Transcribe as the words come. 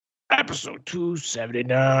Episode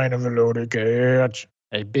 279 of the Loaded Couch.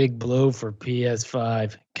 A big blow for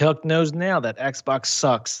PS5. Kelk knows now that Xbox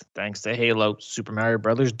sucks thanks to Halo, Super Mario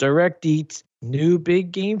Brothers Direct Deets, new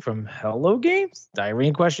big game from Hello Games,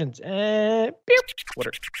 diarrhea questions, and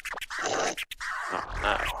Twitter. Oh,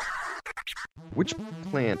 no. Which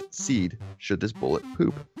plant seed should this bullet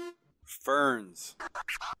poop? Ferns.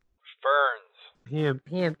 The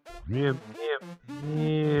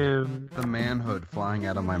manhood flying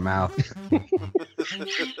out of my mouth.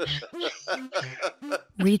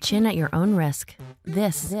 Reach in at your own risk.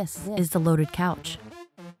 This is the Loaded Couch.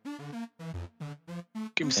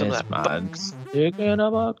 Give me some of that bugs. Stick in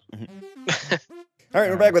a box. All right,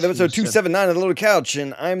 we're back with episode 279 of The Loaded Couch,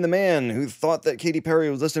 and I'm the man who thought that Katy Perry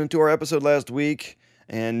was listening to our episode last week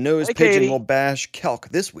and knows Hey, Pigeon Katy. will bash Kelk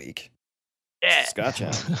this week. Yeah.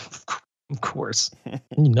 Gotcha. Of course.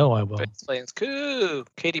 You know I will. Plans cool.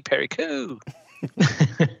 Katy Perry cool.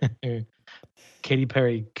 Katy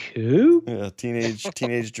Perry coo? Yeah,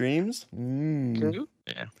 teenage dreams. Cool?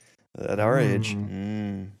 Yeah. At our age,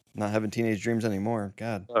 not having teenage dreams anymore.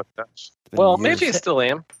 God. Oh, gosh. Been Well, years. maybe I still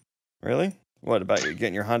am. Really? What about you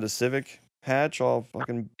getting your Honda Civic hatch all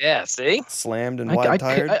fucking Yeah, see? slammed and I wide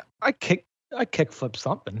tired? kick flip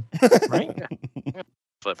something, right?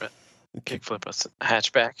 Flip it. Kick flip a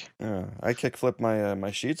hatchback. I kick flip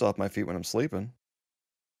my sheets off my feet when I'm sleeping.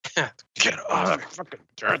 Get off. Fucking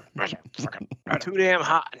too damn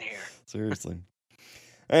hot in here. Seriously.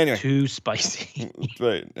 Anyway, Too spicy.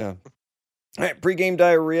 right. Yeah. All right, pre-game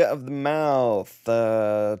diarrhea of the mouth.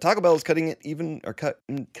 Taco Bell is cutting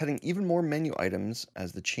even more menu items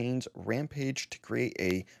as the chain's rampage to create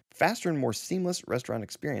a faster and more seamless restaurant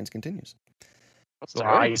experience continues. What's the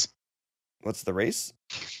hurry? Lies. What's the race?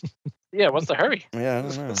 Yeah, what's the hurry? Yeah, I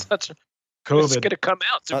don't know. It's it's COVID. going to come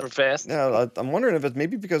out super fast. Yeah, I'm wondering if it's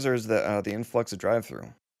maybe because there's the influx of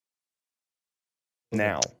drive-through.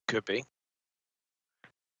 Now. Could be.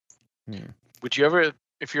 Hmm. Would you ever,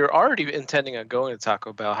 if you're already intending on going to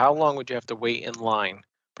Taco Bell, how long would you have to wait in line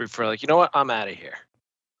before, like, you know what, I'm out of here?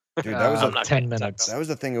 Dude, that was I'm not 10 getting Taco minutes. Bell. that was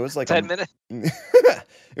the thing. It was like 10 minutes?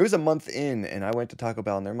 It was a month in, and I went to Taco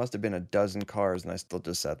Bell, and there must have been a dozen cars, and I still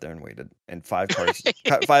just sat there and waited. And five cars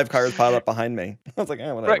piled up behind me. I was like,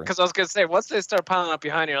 whatever. Right, because I was going to say, once they start piling up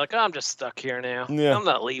behind you, you're like, oh, I'm just stuck here now. Yeah. I'm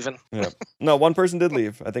not leaving. Yeah. No, one person did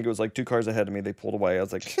leave. I think it was like 2 cars ahead of me. They pulled away. I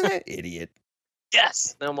was like, idiot.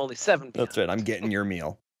 Yes. Now I'm only 7 That's right. I'm getting your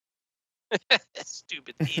meal.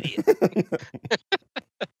 Stupid idiot.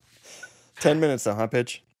 10 minutes though, huh,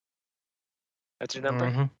 Pitch? That's your number?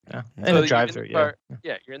 Mhm, yeah. So And a you're in drive-through, the yeah. car-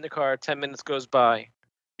 Yeah, you're in the car. 10 minutes goes by.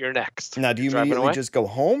 You're next. Now, do you You're driving immediately away? just go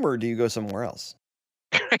home, or do you go somewhere else?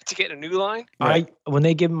 to get a new line? When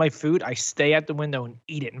they give me my food, I stay at the window and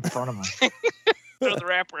eat it in front of them. Throw the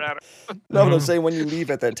wrapper at it. No, but I'm saying when you leave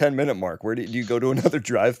at that 10-minute mark, where do you go to another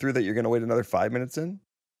drive-through that you're going to wait another 5 minutes in?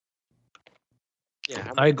 Yeah,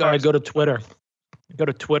 how I many go cars- to Twitter. I go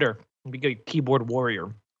to Twitter and be a keyboard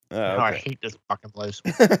warrior. I hate this fucking place.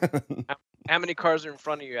 How many cars are in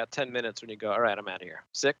front of you at 10 minutes when you go, all right, I'm out of here?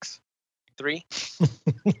 6? 3?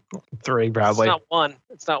 3 probably.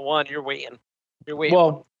 It's not one. You're waiting. You're waiting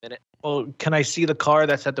Well, 1 minute. Well, can I see the car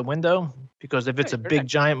that's at the window? Because if it's Yeah, a you're big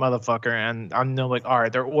next. giant motherfucker, and I know, like, all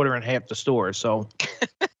right, they're ordering half the store, so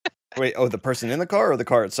Wait, the person in the car or the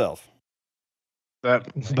car itself? that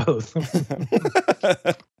both.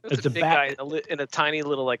 There's It's a a big back- guy in a tiny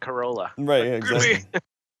little, like, Corolla. Right, yeah, exactly.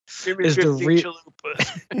 Give me Is the 15 re-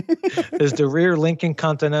 chalupas. Is the rear Lincoln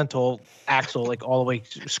Continental axle like all the way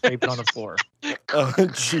scraping on the floor? Oh,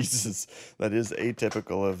 Jesus. That is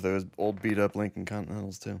atypical of those old beat-up Lincoln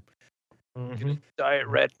Continentals, too. Mhm. Diet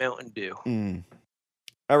Red Mountain Dew.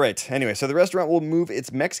 All right. Anyway, so the restaurant will move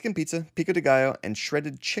its Mexican pizza, pico de gallo, and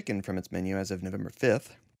shredded chicken from its menu as of November 5th.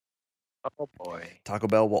 Oh, boy. Taco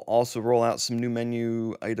Bell will also roll out some new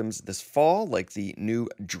menu items this fall, like the new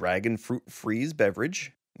Dragon Fruit Freeze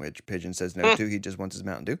beverage, which Pigeon says no to. He just wants his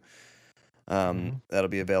Mountain Dew. That'll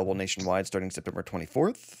be available nationwide starting September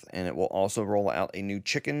 24th, and it will also roll out a new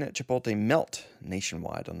chicken chipotle melt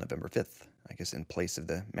nationwide on November 5th, I guess in place of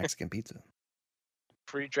the Mexican pizza.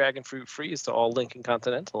 Free Dragon Fruit Freeze to all Lincoln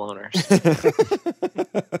Continental owners.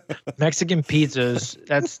 Mexican pizzas,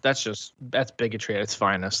 that's bigotry at its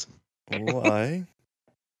finest. Why?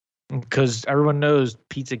 Because everyone knows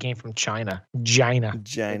pizza came from China. China.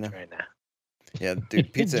 China. Right now. Yeah,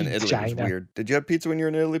 dude, pizza in Italy was China. weird. Did you have pizza when you were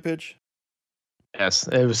in Italy, Pitch? Yes,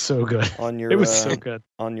 it was so good. On your It was so good.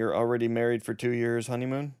 on your already married for 2 years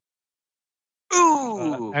honeymoon?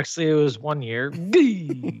 Ooh! Actually, it was 1 year.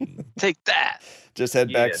 Take that. Just had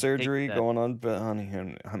Yeah, back take surgery that. going on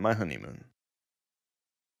my honeymoon.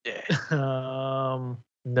 Yeah.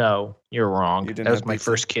 No, you're wrong. You didn't That was have my pizza?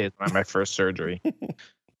 first kid, my first surgery.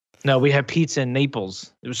 No, we had pizza in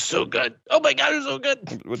Naples. It was so good. Oh my god, it was so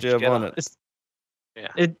good. What'd you have Get on on. it?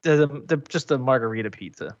 Just a margarita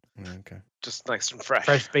pizza. Okay. Just nice and fresh.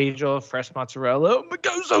 Fresh basil, fresh mozzarella. Oh my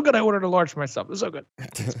god, it was so good. I ordered a large for myself. It was so good.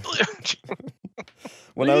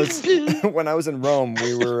 when I was in Rome,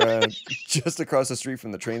 we were just across the street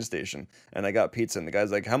from the train station, and I got pizza, and the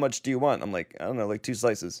guy's like, "How much do you want?" I'm like, "I don't know, like 2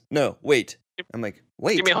 slices." No, wait. I'm like,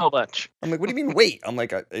 "Wait." Give me a whole bunch. I'm like, "What do you mean, wait?" I'm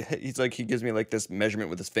like, he's like, he gives me like this measurement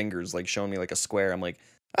with his fingers, like showing me like a square. I'm like,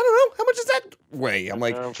 "I don't know, how much does that weigh?" I'm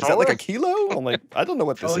like, "Is that like a kilo?" I'm like, "I don't know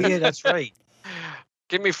what this Oh is." yeah, that's right.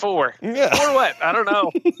 Give me 4. Yeah. 4 what? I don't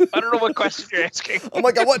know. I don't know what question you're asking. I'm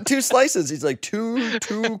like, "I want 2 slices." He's like, two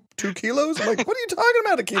kilos? I'm like, "What are you talking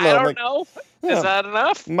about, a kilo?" I I'm don't like, know. yeah. Is that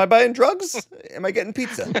enough? Am I buying drugs? Am I getting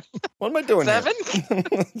pizza? What am I doing 7? here?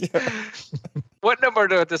 Yeah. What number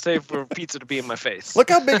do I have to say for pizza to be in my face? Look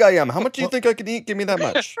how big I am. How much do you think I could eat? Give me that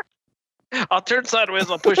much. I'll turn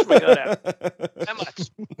sideways. I'll push my gut out. That much.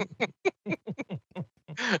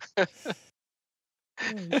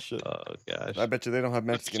 Oh, shit. Oh gosh. I bet you they don't have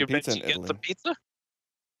Mexican you pizza in mention you get Italy. some pizza?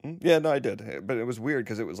 Yeah, no, I did. But it was weird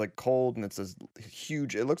because it was like cold and it's this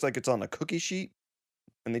huge, it looks like it's on a cookie sheet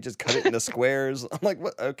and they just cut it into squares. I'm like,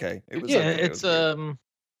 what? Okay. It was Yeah, okay. It it's was weird.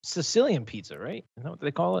 Sicilian pizza, right? Is that what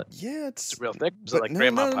they call it? Yeah, it's It's real thick. Is it but like no,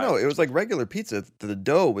 grandma no, no, pie? no. It was like regular pizza. The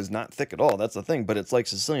dough was not thick at all. That's the thing. But it's like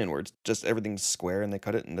Sicilian, where it's just everything's square and they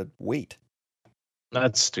cut it into weight.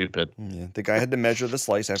 That's stupid. Yeah, the guy had to measure the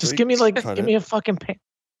slice after. Just he give me cut give it. me a fucking pan.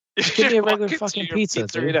 Just give me a regular Walk into fucking your pizza,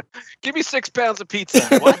 dude. pizzeria. Give me 6 pounds of pizza.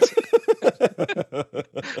 What?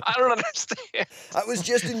 I don't understand. I was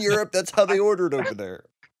just in Europe. That's how they ordered over there.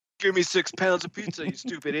 Give me 6 pounds of pizza, you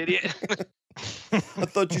stupid idiot. I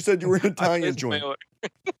thought you said you were an Italian placed my joint.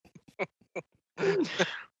 order.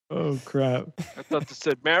 Oh crap. I thought they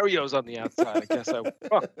said Mario's on the outside. I guess I.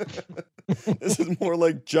 Oh, This is more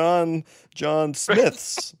like John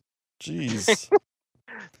Smith's. Jeez.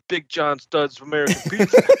 Big John Studs of American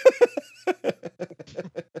Pizza.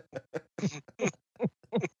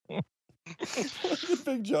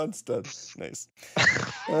 Big John stud. Nice.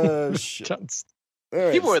 Oh shit. All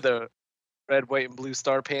right. He wore the red, white, and blue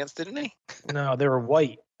star pants, didn't he? No, they were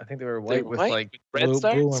white. I think they were white with white like with red blue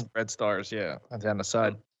stars? and red stars. Yeah, and down the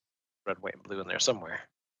side. Red, white, and blue in there somewhere.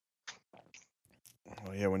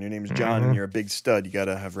 Oh yeah, when your name's John and you're a big stud, you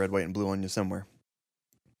gotta have red, white, and blue on you somewhere.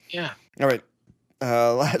 Yeah. All right.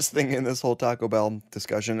 Last thing in this whole Taco Bell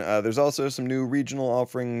discussion, there's also some new regional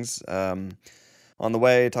offerings on the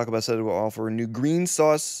way. Taco Bell said it will offer a new green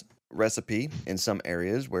sauce recipe in some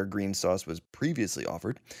areas where green sauce was previously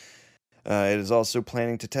offered. It is also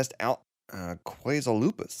planning to test out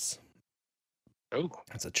quesalupas. Oh.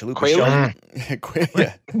 It's a chalupa Quaalude? shell.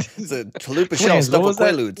 Yeah, it's a chalupa shell stuffed with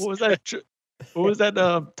quaaludes. What was that? What was that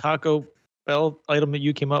Taco Bell item that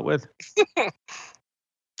you came up with?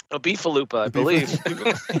 A beefalupa, I believe.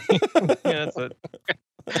 Yeah, that's it.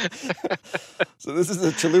 So this is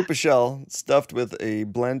a chalupa shell stuffed with a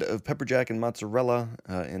blend of pepper jack and mozzarella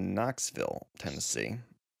in Knoxville, Tennessee.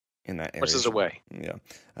 In that area. Which is away. Yeah.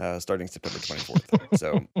 Starting September 24th.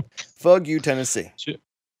 So, fug you, Tennessee. Give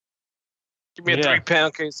me a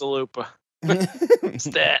 3-pound quesalupa. What's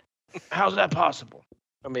that? How's that possible?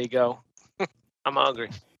 Amigo. I'm hungry.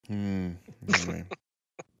 Anyway.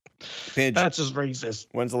 Pidge, That's just racist.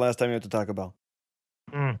 when's the last time you went to Taco Bell?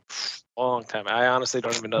 Long time. I honestly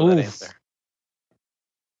don't even know that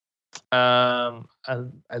answer.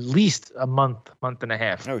 At least a month and a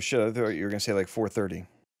half. Oh shit! I thought you were gonna say like 4:30.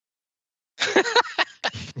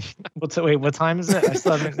 Wait, what time is it? I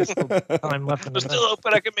still haven't. There's still time left in the They're still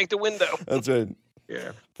open. I can make the window. That's right.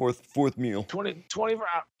 Yeah. Fourth meal.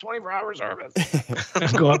 24 hours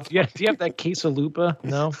service. Go up. Yeah. Do you have that quesalupa?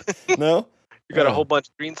 No. No. You got a whole bunch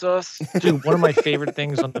of green sauce? Dude, one of my favorite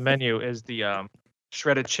things on the menu is the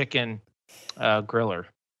shredded chicken griller.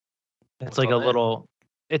 It's like a little.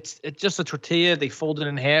 It's just a tortilla. They fold it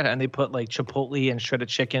in half and they put like chipotle and shredded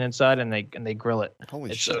chicken inside and they grill it.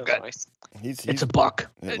 Holy It's shit! so good. Nice. He's It's a buck.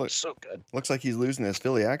 Yeah, It's so good. looks like he's losing his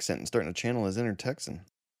Philly accent and starting to channel his inner Texan.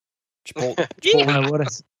 Chipotle. What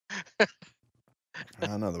is? I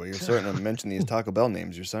don't know. The way you're starting to mention these Taco Bell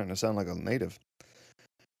names, you're starting to sound like a native.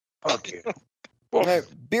 Fuck you. All right,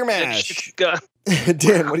 beer mash. Gun.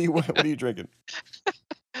 Dan, what are you drinking?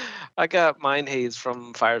 I got Mine Haze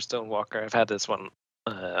from Firestone Walker. I've had this one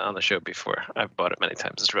on the show before. I've bought it many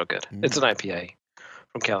times. It's real good. It's an IPA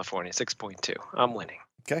from California, 6.2. I'm winning.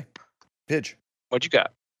 Okay. Pidge. What you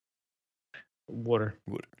got? Water.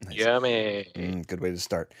 Nice. Yummy. Good way to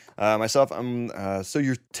start. Myself, so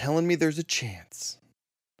you're telling me there's a chance.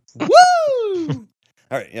 Woo!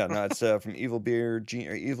 All right, yeah, no, it's from Evil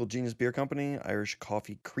Genius Beer Company, Irish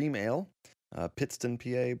Coffee Cream Ale, Pittston,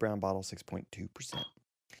 PA, brown bottle, 6.2%.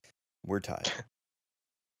 We're tied.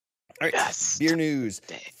 All right, Yes. beer news.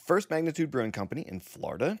 First Magnitude Brewing Company in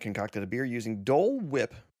Florida concocted a beer using Dole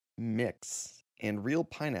Whip mix and real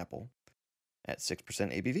pineapple at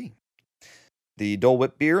 6% ABV. The Dole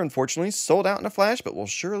Whip beer, unfortunately, sold out in a flash, but will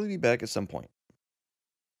surely be back at some point.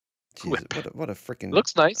 Jesus, what a freaking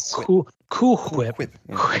Looks nice. Cool whip.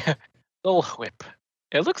 Yeah. Little whip.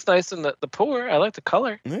 It looks nice in the pour. I like the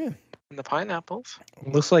color Yeah. and the pineapples.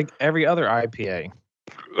 Looks like every other IPA.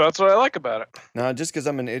 That's what I like about it. Now, just because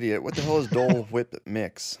I'm an idiot, what the hell is Dole Whip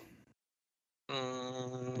mix?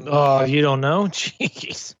 Oh, you don't know?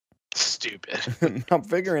 Jeez. Stupid. I'm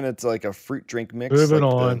figuring it's like a fruit drink mix. Moving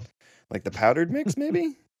like on. Like the powdered mix,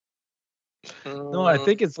 maybe? No, I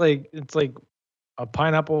think it's like a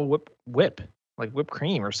pineapple whip, like whipped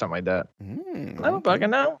cream or something like that. I don't fucking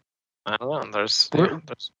know. I don't know. There's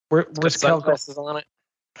Where's Kelk? sunglasses on it.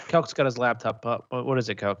 Kelk's got his laptop up. What is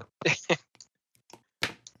it, Kelk?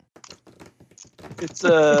 It's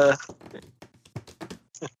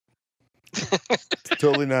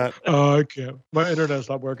Totally not. Oh, I can't. My internet's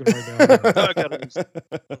not working right now. I gotta use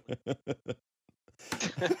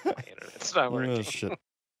my internet's not working. Oh, shit.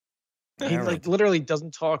 He All right. literally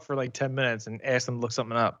doesn't talk for like 10 minutes and asks him to look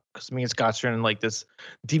something up because me and Scott's are in like this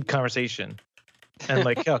deep conversation. And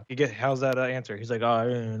like, Kelk, how's that answer? He's like,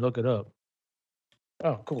 oh, look it up.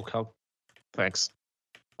 Oh, cool, Kelk. Thanks.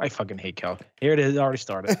 I fucking hate Kelk. Here it is. It already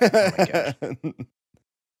started. Oh my gosh.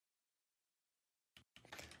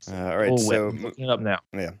 All right, so I'm looking it up now.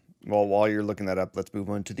 yeah. Well, while you're looking that up, let's move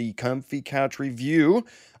on to the Comfy Couch review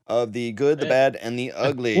of the good, the bad, and the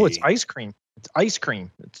ugly. Oh, it's ice cream. It's ice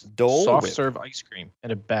cream. It's Dole soft Whip. serve ice cream in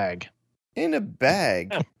a bag. In a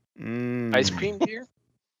bag. Ice cream beer?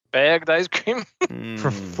 Bagged ice cream?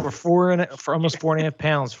 For almost 4.5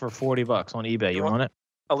 pounds for $40 on eBay. You want it?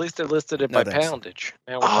 At least they listed it No, by thanks. poundage.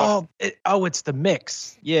 Now we're talking. It's the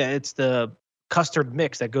mix. Yeah, it's the custard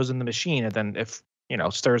mix that goes in the machine, and then if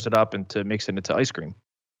stirs it up and to mix it into ice cream.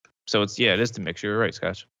 So it is the mix. You're right,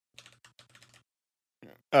 Scotch.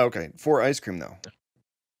 Oh, okay. For ice cream, though.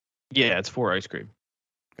 Yeah, it's for ice cream.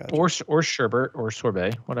 Gotcha. Or sherbet or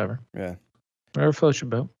sorbet, whatever. Yeah. Whatever floats your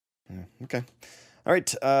boat. Yeah. Okay. All right.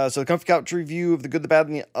 So the Comfy Couch review of the good, the bad,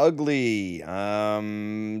 and the ugly.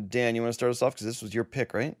 Dan, you want to start us off because this was your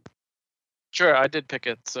pick, right? Sure, I did pick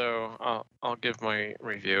it, so I'll give my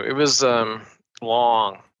review. It was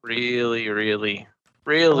long, really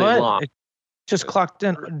long. It just clocked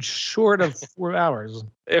in short of 4 hours.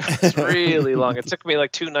 It was really long. It took me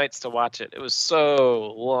like 2 nights to watch it. It was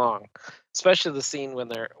so long, especially the scene when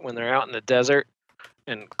they're out in the desert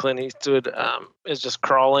and Clint Eastwood is just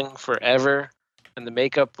crawling forever, and the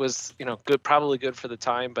makeup was good, probably good for the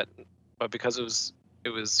time, but because it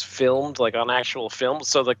was filmed like on actual film,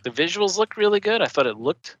 so like the visuals looked really good. I thought it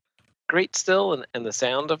looked great still, and the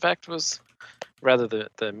sound effect was rather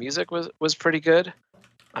the music was pretty good.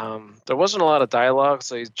 There wasn't a lot of dialogue,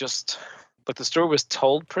 so the story was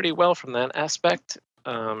told pretty well from that aspect,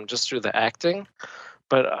 just through the acting.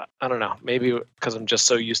 But I don't know, maybe because I'm just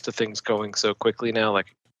so used to things going so quickly now, like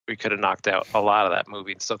we could have knocked out a lot of that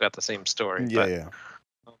movie and still got the same story. Yeah.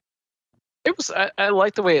 It was. I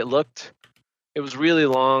liked the way it looked. It was really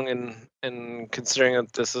long, and considering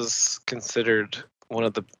that this is considered one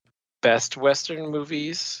of the best Western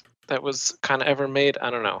movies that was kind of ever made, I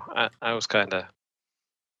don't know. I was kind of,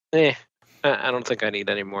 I don't think I need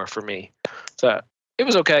any more for me. So it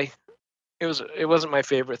was okay. It wasn't my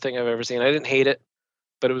favorite thing I've ever seen. I didn't hate it,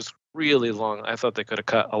 but it was really long. I thought they could have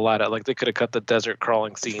cut a lot out. Like they could have cut the desert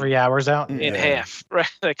crawling scene 3 hours out in half. Right?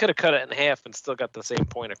 They could have cut it in half and still got the same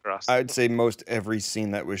point across. I'd say most every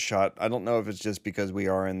scene that was shot. I don't know if it's just because we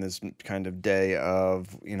are in this kind of day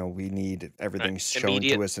of, we need everything shown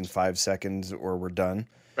Immediate. to us in 5 seconds or we're done.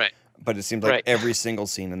 Right. But it seems like Right. every single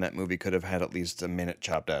scene in that movie could have had at least a minute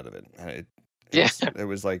chopped out of it. It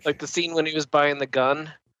was like the scene when he was buying the gun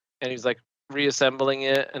and he was like reassembling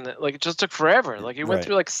it, and it just took forever. Like he went Right.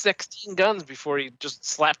 through like 16 guns before he just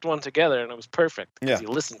slapped one together, and it was perfect because he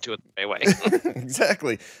listened to it the right way.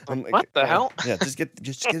 exactly. I'm like, What the hell? Yeah, just get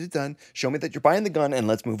it done. Show me that you're buying the gun and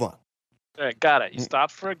let's move on. All right, got it. You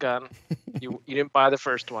stopped for a gun. You didn't buy the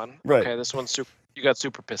first one. Right. Okay, this one's super. You got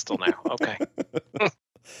super pistol now. Okay.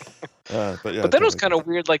 But But then it was kind of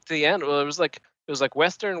weird, like the end. Well, it was like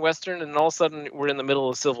Western, and all of a sudden we're in the middle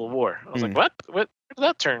of Civil War. I was like, what? Where did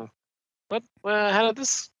that turn? What? How did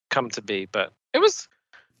this come to be? But it was.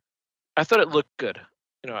 I thought it looked good.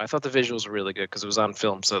 I thought the visuals were really good because it was on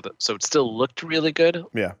film, so it still looked really good.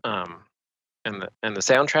 Yeah. and the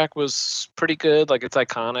soundtrack was pretty good. Like it's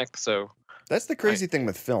iconic. So That's the crazy thing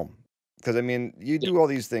with film. Because, I mean, you do all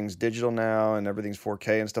these things digital now and everything's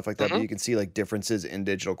 4K and stuff like that, but you can see, like, differences in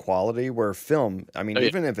digital quality, where film, I mean,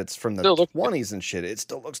 even if it's from the 20s and shit, it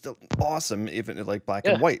still looks awesome, even, like, black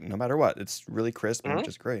and white, no matter what. It's really crisp and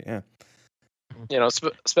just great, yeah. You know,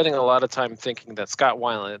 spending a lot of time thinking that Scott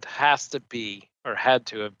Weiland has to be, or had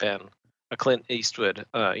to have been, a Clint Eastwood,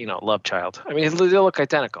 love child. I mean, they look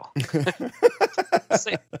identical. They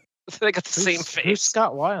got the same face. Who's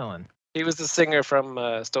Scott Weiland? He was the singer from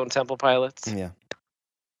Stone Temple Pilots. Yeah.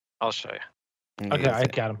 I'll show you. Okay, I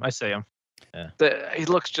got him. I see him. Yeah. He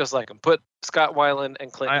looks just like him. Put Scott Weiland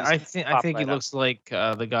and Clint Eastwood. I think he looks like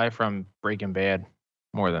the guy from Breaking Bad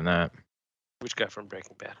more than that. Which guy from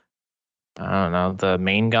Breaking Bad? I don't know. The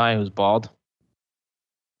main guy who's bald.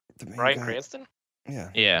 Bryan Cranston? Yeah.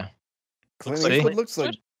 Yeah. Clint Eastwood looks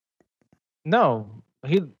like... No,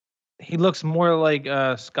 he looks more like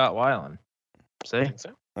Scott Weiland. See? I think so.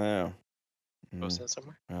 Oh. Post that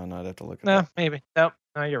somewhere? Oh, no, I'd have to look at No, that. maybe. No,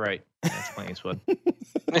 you're right. That's Clint Eastwood.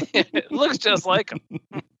 It looks just like him.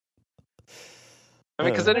 I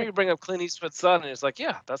mean, because then you bring up Clint Eastwood's son, and it's like,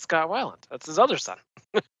 yeah, that's Scott Weiland. That's his other son.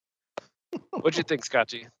 What'd you think, Scott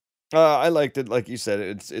G? I liked it, like you said.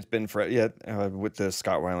 It's been with the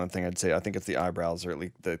Scott Weiland thing. I'd say I think it's the eyebrows, or at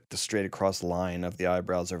least the straight across line of the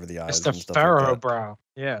eyebrows over the eyes. It's the and stuff Pharaoh like that. brow.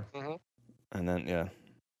 Yeah. Mm-hmm. And then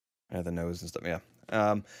the nose and stuff. Yeah.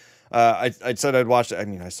 I said I'd watch it. I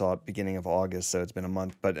mean, I saw it beginning of August, so it's been a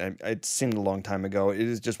month, but I'd seen it a long time ago. It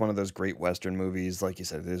is just one of those great Western movies. Like you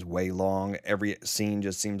said, it is way long. Every scene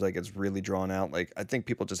just seems like it's really drawn out. Like, I think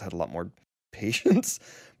people just had a lot more patience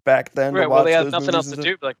back then. Right, to watch well, they had those nothing else movies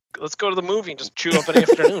to do. Like, let's go to the movie and just chew up an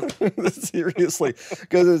afternoon. Seriously,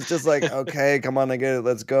 because it's just like, okay, come on, I get it.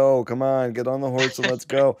 Let's go. Come on, get on the horse and let's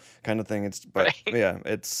go, kind of thing. It's the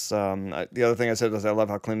other thing I said was I love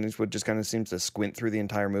how Clint Eastwood just kind of seems to squint through the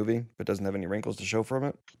entire movie, but doesn't have any wrinkles to show from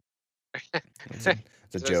it. It's a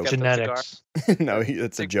joke. Genetics. No,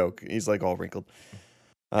 it's a joke. He's like all wrinkled.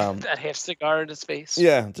 That half cigar in his face.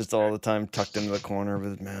 Yeah, just all the time tucked into the corner of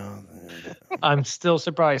his mouth. I'm still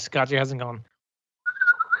surprised Scotty hasn't gone.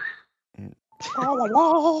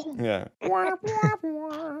 Yeah.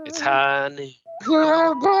 It's honey.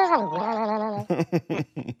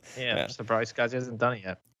 I'm surprised Scotty hasn't done it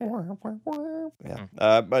yet.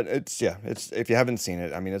 Yeah. But it's if you haven't seen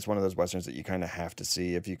it, I mean, it's one of those westerns that you kind of have to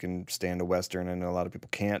see if you can stand a western. I know a lot of people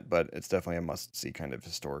can't, but it's definitely a must-see kind of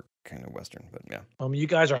historic kind of western. But yeah. You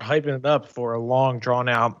guys are hyping it up for a long,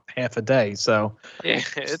 drawn-out half a day, so yeah,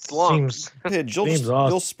 it's long.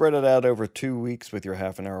 You'll spread it out over 2 weeks with your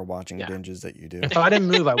half an hour watching binges that you do. If I didn't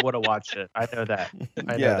move, I would have watched it. I know that.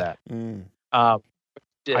 I know that.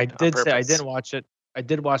 I did say I didn't watch it. I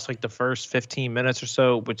did watch like the first 15 minutes or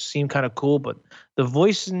so, which seemed kind of cool, but the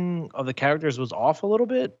voicing of the characters was off a little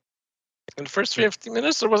bit. In the first 15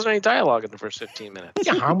 minutes, there wasn't any dialogue in the first 15 minutes.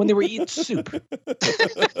 Yeah, when they were eating soup. What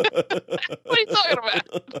are you talking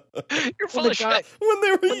about? You're full of shit.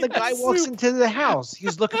 When the guy walks into the house,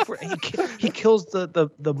 he's looking for he kills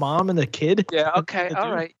the mom and the kid. Yeah, okay,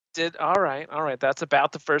 all right. All right. That's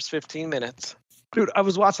about the first 15 minutes. Dude, I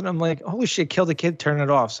was watching. I'm like, holy shit, kill the kid, turn it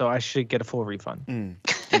off, so I should get a full refund. No,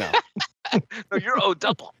 no, you're owed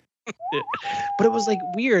double. But it was like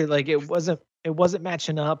weird. Like it wasn't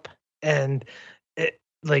matching up, and it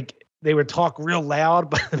like they would talk real loud,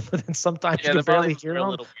 but then sometimes you could barely hear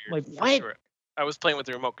them. Like what? Sure. I was playing with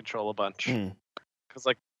the remote control a bunch because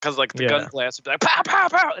the gun blast would be like pow pow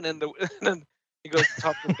pow, and then he goes to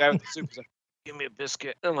talk to the guy with the soup. He's like, give me a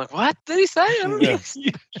biscuit. And I'm like, what did he say? I don't know.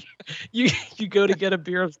 You go to get a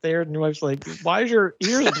beer upstairs, and your wife's like, why is your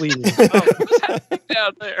ears bleeding? What's happening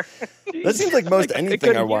down there? That seems like most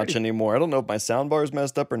anything I watch anymore. I don't know if my sound bar is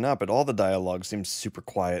messed up or not, but all the dialogue seems super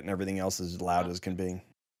quiet, and everything else is as loud as can be.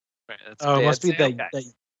 Right, it must be the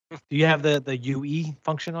do you have the UE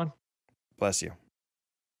function on? Bless you.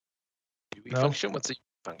 UE function? What's the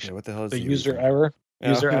function? Yeah, what the hell is the UE user function? error?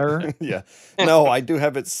 User error? Yeah. No, I do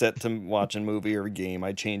have it set to watch a movie or a game.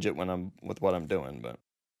 I change it when I'm with what I'm doing, but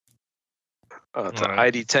it's an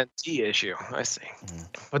ID10T issue. I see.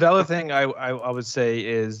 But the other thing I would say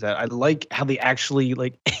is that I like how they actually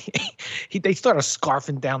like they started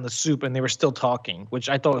scarfing down the soup and they were still talking, which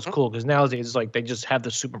I thought was cool because nowadays it's like they just have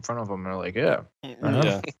the soup in front of them and they're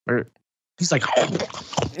like, He's like, I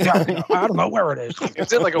don't know where it is.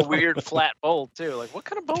 It's in like a weird flat bowl too. Like, what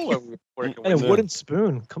kind of bowl are we working And a with? wooden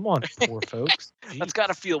spoon. Come on, poor folks. That's got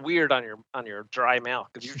to feel weird on your dry mouth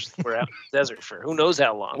because we're out in the desert for who knows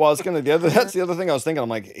how long. Well, that's the other thing I was thinking. I'm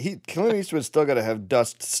like, Clint Eastwood's still got to have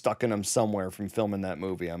dust stuck in him somewhere from filming that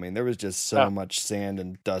movie. I mean, there was just so much sand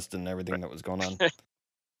and dust and everything that was going on.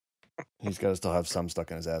 He's got to still have some stuck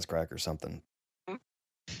in his ass crack or something.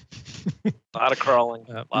 A lot of crawling.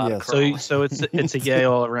 Lot of crawling. So it's a yay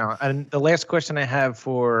all around. And the last question I have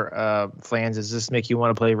for Flans is: does this make you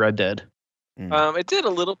want to play Red Dead? It did a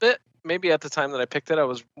little bit. Maybe at the time that I picked it, I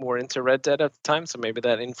was more into Red Dead at the time, so maybe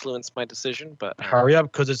that influenced my decision. But Hurry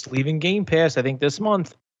up, because it's leaving Game Pass. I think this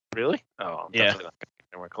month. Really? Oh, I'm definitely not getting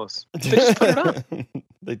anywhere close. They just put it on.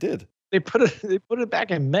 They did. They put it back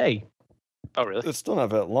in May. Oh, really? It's still not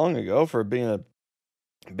that long ago for being a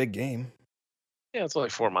big game. Yeah, it's only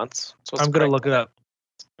 4 months. So I'm gonna look it up.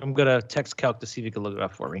 I'm gonna text Calc to see if he can look it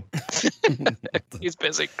up for me. He's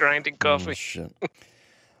busy grinding coffee. Oh, shit.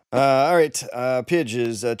 All right, Pidge,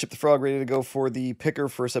 is Chip the Frog ready to go for the picker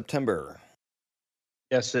for September?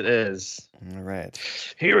 Yes, it is. All right.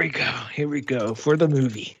 Here we go. For the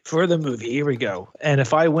movie. Here we go. And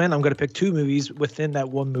if I win, I'm going to pick 2 movies within that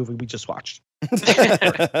one movie we just watched.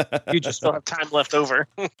 You just don't have time left over.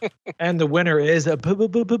 And the winner is a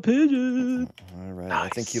Pigeon. All right. Nice. I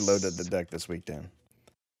think he loaded the deck this week, Dan.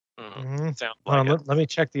 Sounds like it. Let me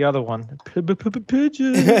check the other one.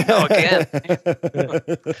 Pigeon. Oh, again.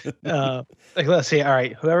 Let's see. All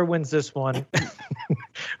right. Whoever wins this one,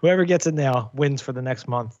 whoever gets it now wins for the next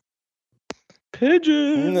month.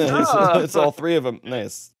 Pigeon. It's all 3 of them.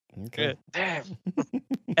 Nice. Okay. Damn.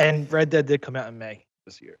 And Red Dead did come out in May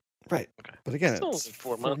this year. Right. Okay. But again, It's only it's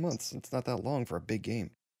 4 4 months. months. It's not that long for a big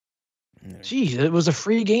game. Yeah. Jeez, it was a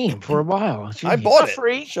free game for a while. Jeez. I bought Not it.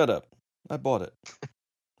 free. Shut up. I bought it.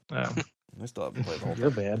 Oh, I still haven't played the whole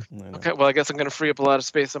you're thing. bad. I know. Okay, well, I guess I'm going to free up a lot of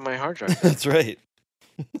space on my hard drive. That's right.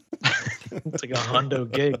 It's like a Hondo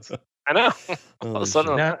Gigs. I know. All Holy of a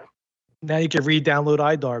sudden, Now you can re-download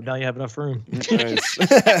iDarb. Now you have enough room. Nice.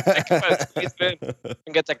 squeeze it in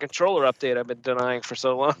and get that controller update I've been denying for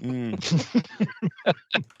so long.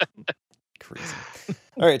 Crazy.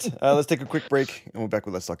 All right, let's take a quick break, and we're back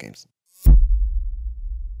with Let's Talk Games.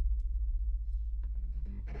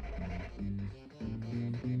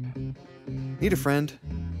 Need a friend?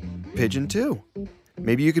 Pigeon too.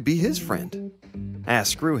 Maybe you could be his friend.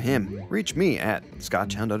 Screw him. Reach me at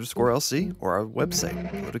scotchhound_LC or our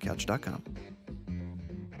website, loadedcouch.com.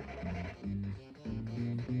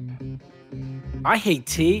 I hate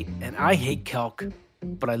tea and I hate Kelk,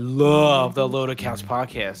 but I love the Loaded Couch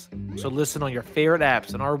podcast. So listen on your favorite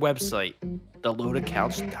apps and our website,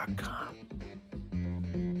 theloadedcouch.com.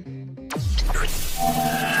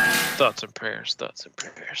 Thoughts and prayers. Let's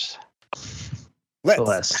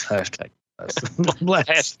Hashtag.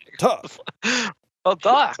 Let's. talk Oh,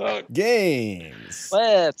 Doc. games.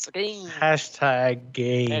 Let's game. Hashtag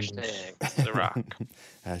games. Hashtag The Rock.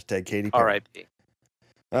 Hashtag Katy Perry. R.I.P.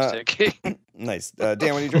 Uh, Hashtag- nice. Dan,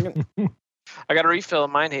 what are you drinking? I got a refill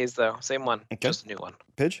of Mine Haze, though. Same one. Okay. Just a new one.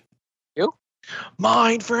 Pidge?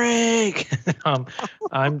 Mind freak. I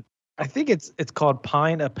think it's called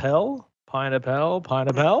Pineapple.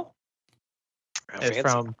 Pineapple. It's Fancy.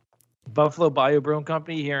 from Buffalo Bayou Brewing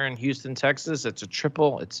Company here in Houston, Texas. It's a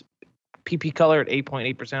triple. It's PP color at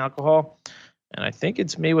 8.8% alcohol. And I think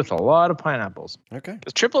it's made with a lot of pineapples. Okay.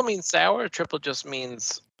 Does triple mean sour? Or triple just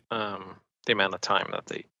means the amount of time that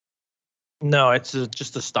they. No, it's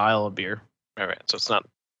just a style of beer. Right. So it's not.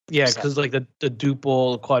 Yeah, because like the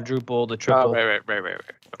duple, the quadruple, the triple. Oh, right.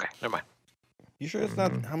 Okay, never mind. You sure it's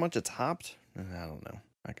not how much it's hopped? I don't know.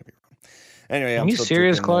 I could be wrong. Anyway, Are I'm you still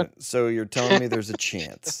serious, drinking Clark? that. So you're telling me there's a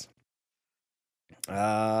chance.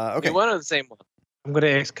 Okay. You wanted the same one. I'm going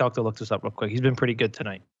to ask Calc to look this up real quick. He's been pretty good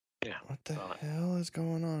tonight. Yeah. What the Got it. hell is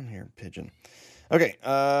going on here, Pigeon? Okay,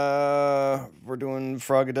 we're doing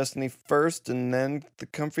Frog of Destiny first, and then the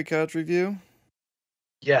Comfy Couch review.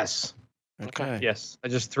 Yes. Okay. Yes. I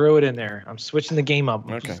just threw it in there. I'm switching the game up.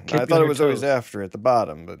 Okay. Just keep I you thought on it your was always toes. after at the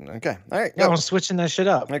bottom, but okay. All right. Yeah, Go. I'm switching that shit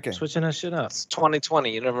up. Okay. Switching that shit up. It's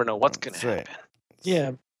 2020. You never know what's going That's to right. happen.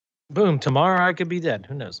 Yeah. Boom. Tomorrow I could be dead.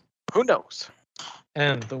 Who knows? Who knows?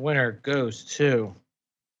 And the winner goes to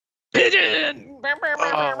Pigeon. Oh,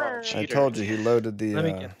 I cheater. told you he loaded Let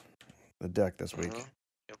me the get- the deck this week. Mhm.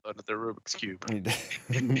 You loaded the Rubik's Cube. He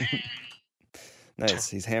did. Nice.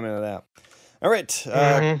 He's hamming it out. All right.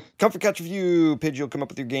 Mhm. Comfort Couch review. Pidge, you'll come up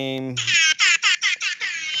with your game.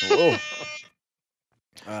 Whoa.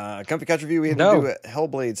 Comfy Couch review. We had No. to do a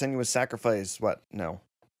Hellblade. Senua's Sacrifice. What? No.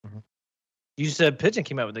 You said Pigeon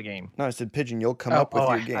came out with the game. No, I said Pigeon. You'll come up with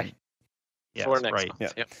your game. Yes, for next right. month. Yeah.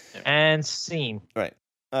 Yep. And scene. Right.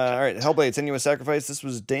 All right. Hellblade, Senua's Sacrifice. This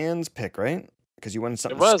was Dan's pick, right? Because you wanted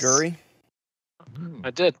something was. scurry.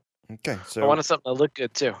 I did. Okay. So I wanted something to look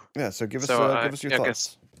good too. yeah. So give us your I thoughts.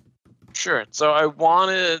 guess- Sure. So I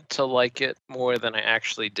wanted to like it more than I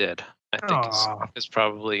actually did. I think is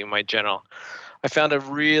probably my general. I found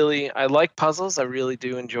I like puzzles. I really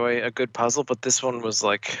do enjoy a good puzzle, but this one was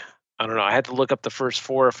like, I don't know. I had to look up the first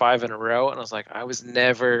 4 or 5 in a row, and I was like, I was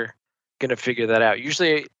never gonna figure that out.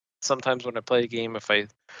 Usually, sometimes when I play a game, if I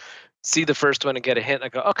see the first one and get a hint, I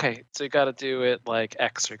go, okay, so you got to do it like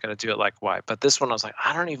X, or you got to do it like Y. But this one, I was like,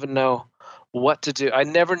 I don't even know what to do. I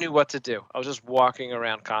never knew what to do. I was just walking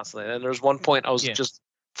around constantly. And there was one point I was just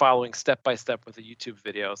following step by step with a YouTube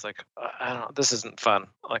video. I was like, I don't know, this isn't fun.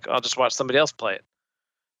 Like, I'll just watch somebody else play it.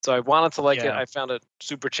 So I wanted to like it. I found it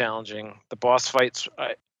super challenging. The boss fights,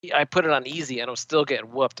 I put it on easy, and I was still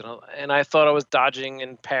getting whooped. And I thought I was dodging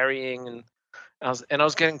and parrying, and I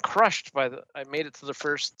was getting crushed by I made it to the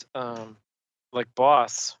first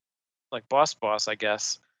boss, I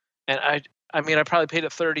guess. And I mean, I probably paid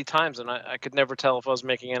it 30 times, and I could never tell if I was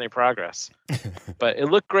making any progress. But it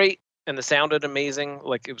looked great, and it sounded amazing.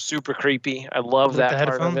 Like, it was super creepy. I love that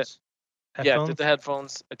part of it. Yeah, I did the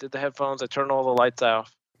headphones. I turned all the lights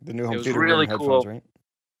off. The new home was theater really room cool. headphones, right?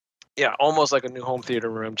 Yeah, almost like a new home theater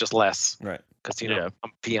room, just less. Right. Because, I'm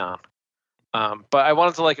peon. But I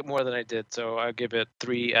wanted to like it more than I did, so I'll give it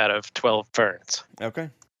 3 out of 12 ferns. Okay.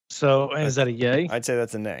 So is that a yay? I'd say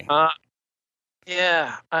that's a nay.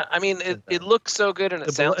 Yeah. I mean, it looks so good and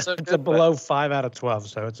it sounds so good. It's a below 5 out of 12,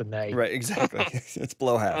 so it's a nay. Right, exactly. It's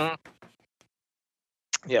below half.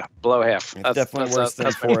 Yeah, below half. It's definitely worse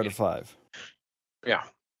than 4 out of 5. Yeah.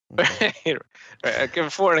 Okay. Right, I give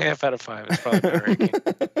it 4.5 out of 5. It's probably my ranking.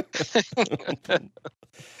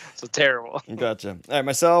 So terrible. Gotcha. All right,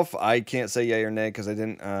 myself, I can't say yay or nay because I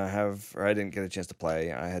didn't I didn't get a chance to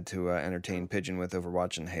play. I had to entertain Pigeon with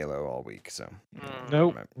Overwatch and Halo all week. So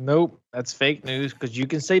Nope. That's fake news because you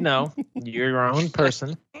can say no. You're your own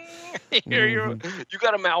person. You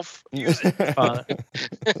got a mouth. Use it.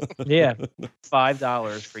 Yeah,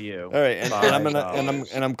 $5 for you. All right,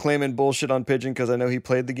 and I'm claiming bullshit on Pigeon because I know he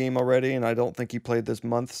played the game already, and I don't think he played this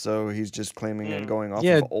month, so he's just claiming and going off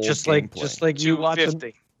of old gameplay. just like you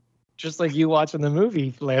watching. Just like you watching the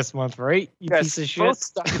movie last month, right? You piece of shit.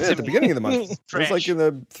 At the beginning of the month. It was like in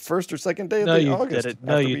the first or second day of August.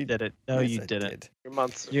 No, you did it. No, you didn't. Your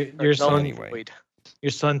months. Your son. Anyway. Your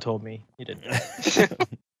son told me you didn't.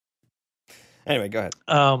 Anyway, go ahead.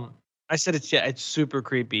 I said it's super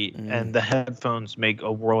creepy, and the headphones make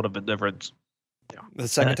a world of a difference. Yeah. The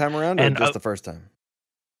second time around, or just the first time?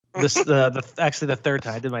 Actually the third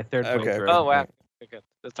time. I did my third playthrough. Oh wow. Okay.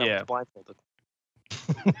 That's how it's blindfolded.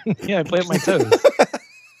 Yeah, I played with my toes.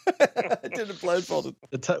 I did it blindfolded.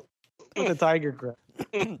 With the tiger grip.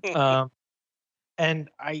 And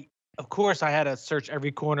of course, I had to search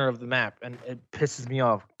every corner of the map, and it pisses me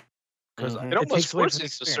off. Because it almost forces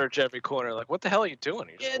you to search every corner. Like, what the hell are you doing?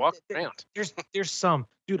 You just walk around. There's some.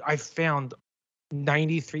 Dude, I found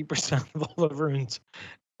 93% of all the runes.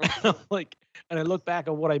 And I'm like, and I look back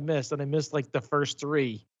at what I missed, and I missed like the first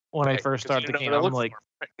 3 when I first started the game. I'm like,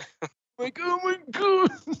 oh my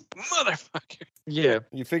god, motherfucker! Yeah,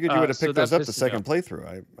 you figured you would have picked those up the second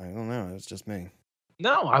playthrough. I don't know. It's just me.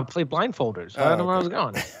 No, I played blindfolders. I don't know where I was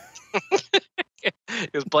going. He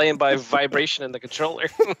was playing by vibration in the controller.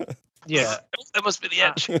 Yeah, that must be the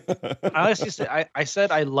edge. I honestly said I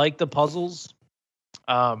said I like the puzzles,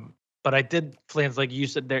 but I did plans like you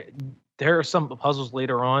said. There are some puzzles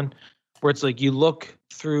later on where it's like you look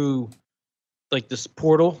through like this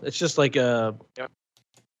portal. It's just like a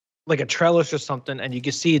trellis or something, and you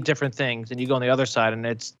can see different things, and you go on the other side, and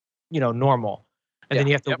it's normal, and then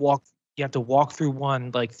you have to walk. You have to walk through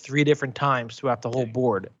one like 3 different times throughout the whole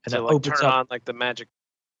board, and so it opens turn up on like the magic,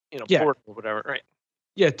 portal or whatever, right?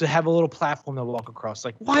 Yeah, to have a little platform to walk across.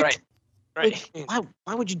 Like what? Right. Like,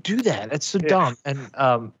 why would you do that? That's so dumb. And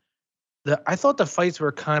I thought the fights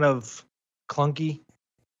were kind of clunky.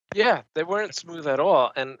 Yeah, they weren't smooth at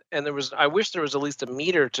all, and I wish there was at least a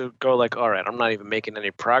meter to go like, all right, I'm not even making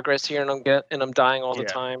any progress here, and I'm dying all the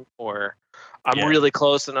time, or I'm really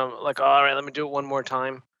close, and I'm like, all right, let me do it one more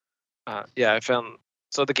time. I found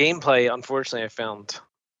so the gameplay, unfortunately, I found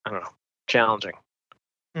challenging,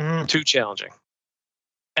 too challenging,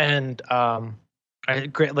 and I'll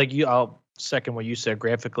second what you said.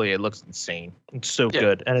 Graphically, it looks insane. It's so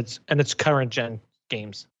good, and it's current gen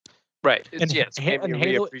games. Right. And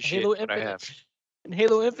Halo Infinite. And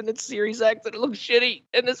Halo Infinite Series X, and it looks shitty,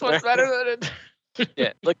 and this one's better than it.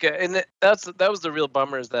 Yeah, look, and that was the real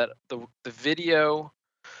bummer is that the video,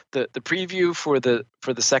 the preview for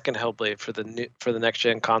the second Hellblade for the next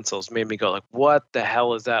gen consoles made me go like, what the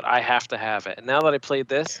hell is that? I have to have it. And now that I played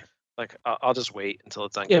this, like I'll just wait until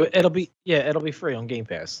it's on. Yeah, Game but it'll be free on Game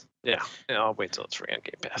Pass. Yeah, I'll wait till it's free on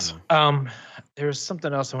Game Pass. There's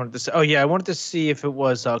something else I wanted to say. Oh yeah, I wanted to see if it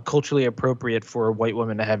was culturally appropriate for a white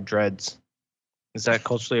woman to have dreads. Is that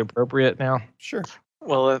culturally appropriate now? Sure.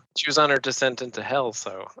 Well, she was on her descent into hell,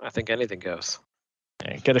 so I think anything goes.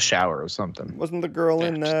 Yeah, get a shower or something. Wasn't the girl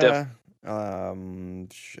in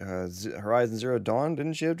she's Horizon Zero Dawn?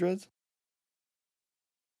 Didn't she have dreads?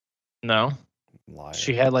 No, Liar.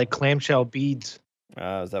 she had like clamshell beads.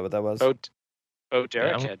 Is that what that was? Derek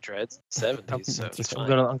Yeah, had dreads in the 70s, so it's I'm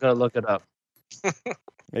fine. gonna look it up.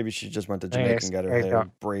 Maybe she just went to There Jamaica you and got her there you hair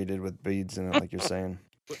go. braided with beads in it, like you're saying.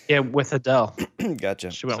 Yeah, with Adele. Gotcha.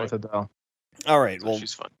 She went with Adele. All right. So Well,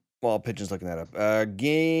 she's fun. while Pigeon's looking that up,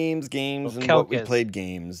 games, and Kel what we gets- played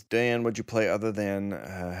games. Dan, what'd you play other than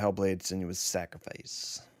Hellblade: Sinuous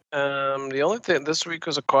Sacrifice? The only thing this week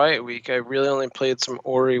was a quiet week. I really only played some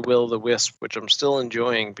Ori Will the Wisp, which I'm still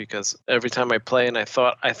enjoying because every time I play, and I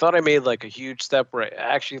thought I made like a huge step right.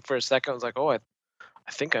 Actually, for a second, I was like, oh, I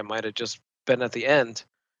think I might have just been at the end,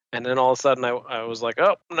 and then all of a sudden, I was like,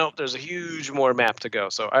 oh no, there's a huge more map to go.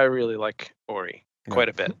 So I really like Ori quite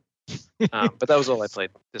a bit. But that was all I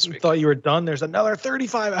played this week. Thought you were done. There's another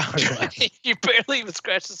 35 hours left. You barely even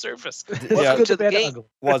scratched the surface. Yeah. Welcome Good, to the bad, game. ugly.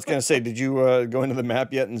 Well, I was gonna say, did you go into the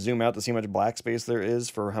map yet and zoom out to see how much black space there is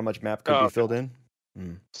for how much map could Oh, be filled in?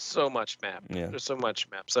 So much map. Yeah. There's so much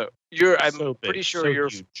map. So I'm So big, pretty sure so you're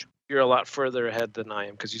huge. a lot further ahead than I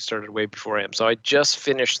am because you started way before I am. So I just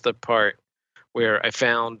finished the part where I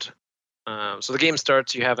found. So the game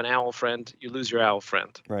starts. You have an owl friend. You lose your owl friend.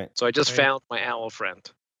 Right. So I just Right. found my owl friend.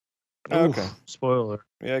 Oh, Oof, okay. Spoiler.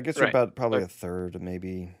 Yeah, I guess you're Right. about probably a third,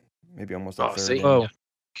 maybe almost a Oh, third. see? in. Oh,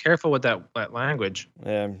 careful with that language.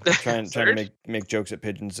 Yeah, I'm trying to Third? make jokes at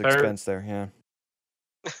Pigeon's Third. expense there. Yeah.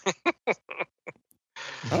 I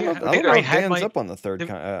don't know, Yeah, I I don't think know I if had Dan's my- up on the third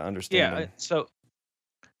the- understanding. Yeah. So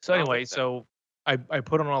I don't anyway, think so. so I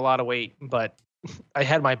put on a lot of weight, but I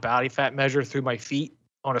had my body fat measure through my feet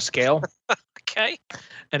on a scale, Okay.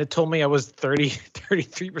 and it told me I was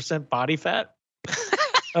 33% body fat,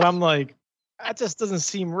 and I'm like, that just doesn't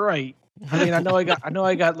seem right. I mean, I know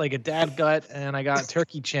I got like a dad gut and I got a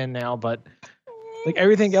turkey chin now, but like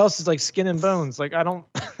everything else is like skin and bones. Like I don't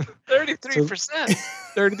 33%.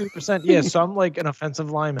 33%. Yeah, so I'm like an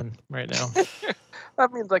offensive lineman right now.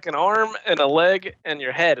 That means like an arm and a leg and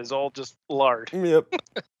your head is all just lard. Yep.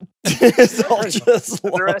 It's all just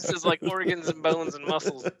The rest is like organs and bones and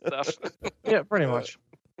muscles and stuff. Yeah, pretty much.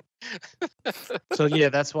 So yeah,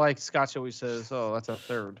 that's why Scotch always says, "Oh, that's a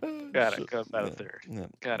third." Got it. Got about a third. Yeah,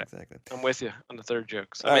 Got it. exactly. I'm with you on the third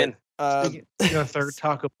jokes. All I'm right, in. Speaking of third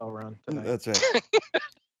Taco Bell run tonight. That's right.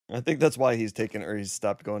 I think that's why he's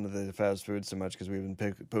stopped going to the fast food so much because we've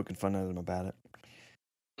been poking fun at him about it.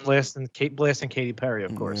 Blasting Katy Perry,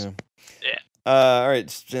 of course. Yeah. All right.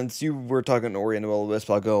 Since you were talking Ori and the Will of the Wisp,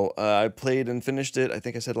 I'll go. I played and finished it. I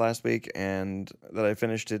think I said last week and that I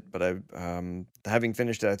finished it, but having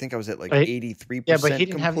finished it, I think I was at like 83%. Yeah, but he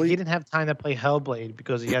didn't complete. have time to play Hellblade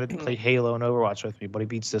because he had to play Halo and Overwatch with me. But he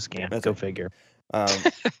beats this game. That's Go right. figure.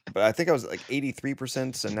 But I think I was like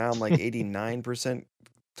 83%, so now I'm like 89%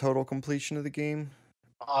 total completion of the game.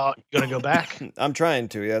 You gonna go back? I'm trying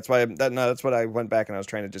to. Yeah, that's why. That's what I went back and I was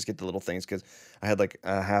trying to just get the little things because I had like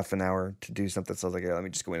a half an hour to do something. So I was like, yeah, let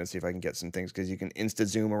me just go in and see if I can get some things because you can insta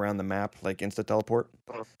zoom around the map, like insta teleport,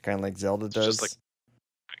 kind of like Zelda does. just like-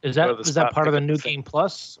 Is Go to that the is that spot, part of pick the up new the thing. game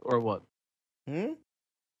plus or what? Hmm?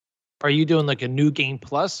 Are you doing like a new game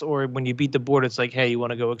plus, or when you beat the board, it's like, hey, you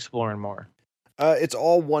want to go exploring more? It's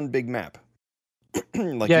all one big map.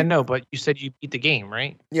 Like yeah, you- no, but you said you beat the game,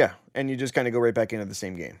 right? Yeah, and you just kind of go right back into the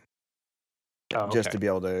same game. Oh, Just okay. to be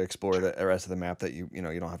able to explore the rest of the map that you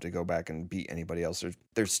don't have to go back and beat anybody else.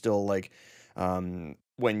 There's still like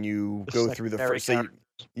when you The go through the secondary first. So you-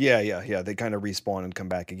 characters. yeah. They kind of respawn and come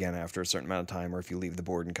back again after a certain amount of time, or if you leave the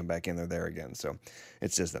board and come back in, they're there again. So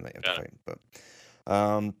it's just them that you have to fight. But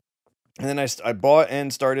and then I bought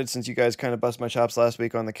and started, since you guys kind of bust my chops last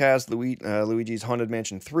week on the cast, Luigi's Haunted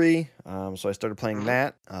Mansion 3. So I started playing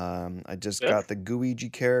that. I just Yeah. got the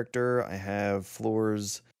Gooigi character. I have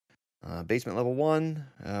floors. Basement level 1,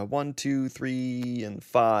 1, 2, 3, and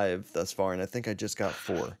 5 thus far, and I think I just got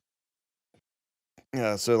 4.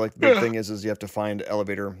 Yeah, so like the big thing is you have to find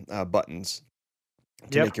elevator buttons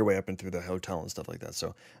to Yep. make your way up and through the hotel and stuff like that.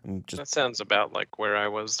 So I'm just That sounds about like where I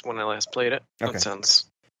was when I last played it. Okay. That sounds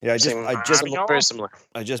I just very similar.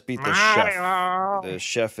 I just beat the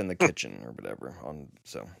chef in the kitchen or whatever.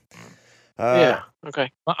 Yeah. Yeah.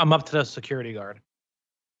 Okay. I'm up to the security guard.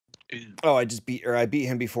 Oh, I beat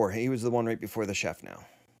him before. He was the one right before the chef now.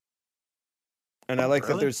 And I like that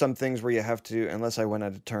Really? there's some things where you have to, unless I went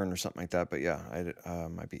out of turn or something like that. But yeah,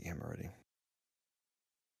 I beat him already.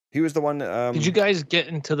 He was the one. Did you guys get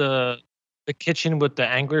into the kitchen with the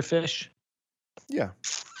anglerfish? Yeah.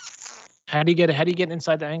 How do you get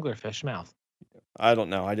inside the anglerfish mouth? I don't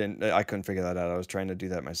know. I couldn't figure that out. I was trying to do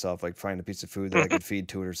that myself, like find a piece of food that I could feed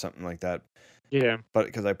to it or something like that. Yeah. But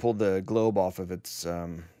because I pulled the globe off of its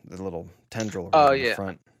the little tendril Oh, in the yeah.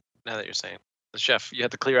 front. Now that you're saying the chef, you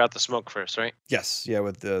have to clear out the smoke first, right? Yes, yeah,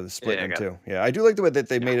 with the split I in got too. Yeah, I do like the way that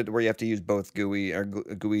they made it where you have to use both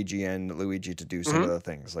Guigi and Luigi to do some of the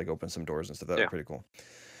things, like open some doors and stuff. That was pretty cool.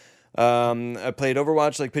 I played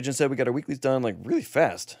Overwatch, like Pigeon said. We got our weeklies done like really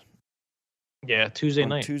fast. Yeah, Tuesday On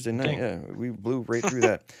night. Tuesday night, yeah, we blew right through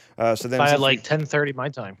that. So then, By since like 10:30 my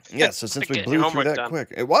time. yeah, so since we Get blew your through homework that done.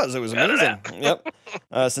 quick, it was Got it amazing. Yep.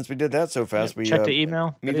 Since we did that so fast, we Check the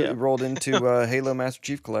email. immediately rolled into Halo Master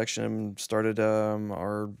Chief Collection and started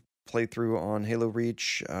our playthrough on Halo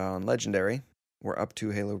Reach on Legendary. We're up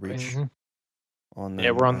to Halo Reach. Mhm. On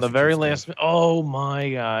Yeah, we're on the Master very Chief last. stuff. Oh my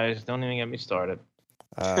guys! Don't even get me started.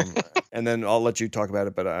 And then I'll let you talk about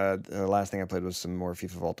it. But the last thing I played was some more FIFA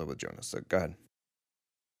Volta with Jonas. So go ahead.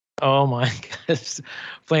 Oh my gosh.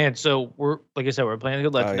 Playing. So we're like I said, we're playing the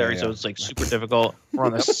legendary, so yeah. it's like super difficult. We're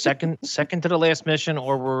on the second to the last mission,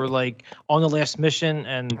 or we're like on the last mission,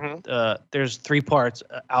 and there's 3 parts: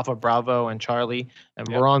 Alpha, Bravo, and Charlie. And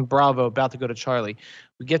we're on Bravo, about to go to Charlie.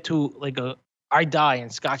 We get to like I die,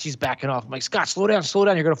 and Scotchy's backing off. I'm like, Scott, slow down,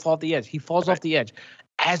 you're gonna fall off the edge. He falls off the edge.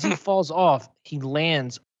 As he falls off, he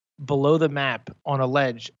lands below the map on a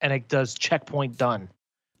ledge, and it does checkpoint done.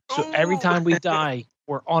 So every time we die,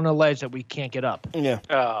 we're on a ledge that we can't get up. Yeah.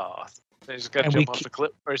 Oh, they just got to And jump off the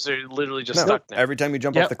cliff, or is they literally just stuck now? Every time you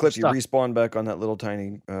jump Yep, off the cliff, you stuck. respawn back on that little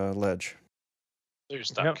tiny ledge. They're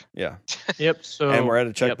stuck. Yep. Yeah. Yep. So And we're at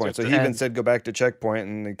a checkpoint. So he even and- said go back to checkpoint,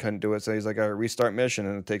 and he couldn't do it. So he's like, all right, restart mission,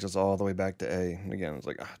 and it takes us all the way back to A. And again, it's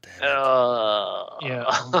like, oh, damn it.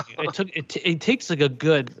 Yeah, it takes like a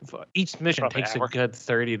good each mission Probably takes hour. a good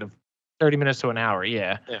 30 minutes to an hour.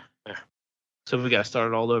 Yeah. Yeah. So we got to start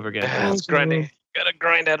it all over again. It's grinding. Gotta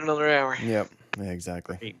grind out another hour. Yep. Yeah,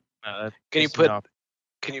 exactly. Can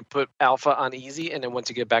you put Alpha on easy, and then once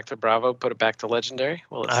you get back to Bravo, put it back to Legendary?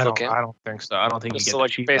 Well, it I still don't. can. I don't think so. I don't think Just you to, get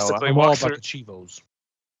like, the Chivo. basically I'm all walk about through- the Chivos.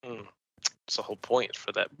 That's the whole point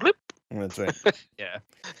for that blip. That's right. Yeah.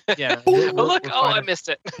 Yeah. Oh, look! we're Oh, I finding- missed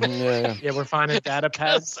it. Yeah. Yeah, we're finding data That was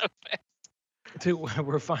pads. so fast.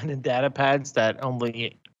 We're finding data pads that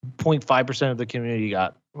only 0.5% of the community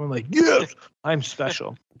got. We're like, yes, I'm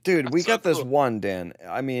special. Dude, we That's so got this cool. one, Dan.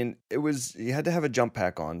 I mean, you had to have a jump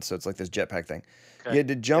pack on, so it's like this jetpack thing. Okay. You had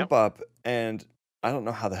to jump up, and I don't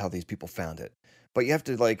know how the hell these people found it, but you have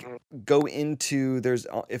to like go into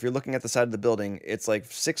if you're looking at the side of the building, it's like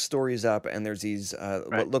 6 stories up, and there's these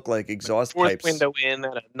what look like exhaust Fourth pipes. window in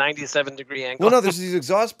at a 97-degree angle. Well, no, there's these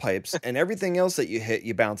exhaust pipes, and everything else that you hit,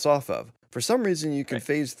 you bounce off of. For some reason, you can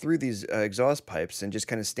phase through these exhaust pipes and just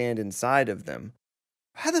kind of stand inside of them.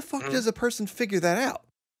 How the fuck does a person figure that out?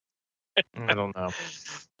 I don't know.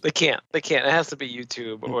 They can't. It has to be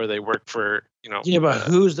YouTube, or they work for Yeah, but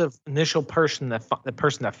who's the initial person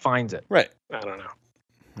that finds it? Right. I don't know.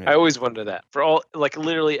 Yeah. I always wonder that for all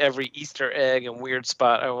literally every Easter egg and weird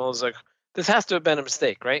spot. I was like, this has to have been a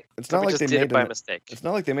mistake, right? It's not Somebody like just they did it made by mistake. It's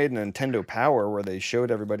not like they made a Nintendo Power where they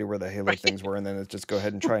showed everybody where the Halo Right. things were, and then it's just go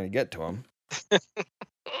ahead and try and get to them.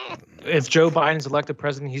 If Joe Biden's elected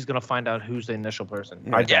president, he's going to find out who's the initial person.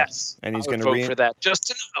 Right. Yes, And he's I would gonna vote for that just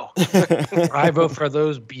to know. I vote for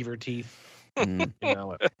those beaver teeth. Mm. You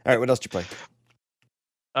know it. All right, what else did you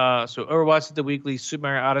play? So Overwatch did the weekly Super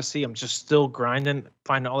Mario Odyssey. I'm just still grinding,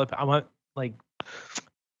 finding all the. I want like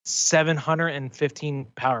 715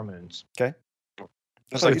 power moons. I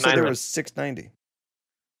It's thought like you said there 900. was 690.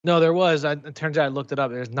 No, there was. It turns out I looked it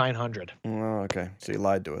up. There's 900. Oh, okay. So you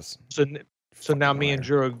lied to us. So now me and liar.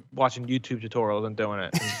 Drew are watching YouTube tutorials and doing it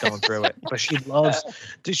and going through it. But she loves,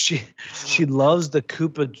 she loves the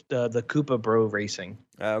Koopa Bro racing.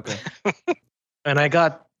 Okay. And I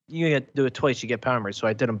got you get to do it twice. You get power moons. So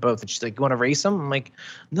I did them both. And she's like, "You want to race them?" I'm like,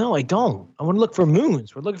 "No, I don't. I want to look for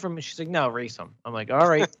moons. We're looking for." She's like, "No, race them." I'm like, "All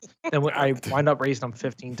right." Then I wind up racing them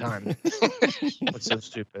 15 times. It's so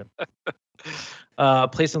stupid.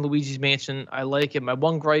 Place in Luigi's Mansion. I like it. My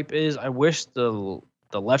one gripe is I wish the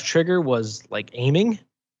left trigger was like aiming.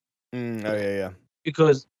 Oh yeah.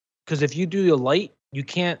 Because if you do the light, you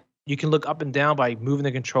can look up and down by moving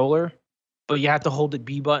the controller, but you have to hold the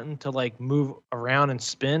B button to like move around and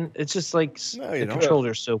spin. It's just like No, the you don't.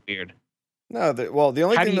 controller is so weird. No, the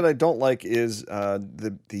only How thing do that I don't like is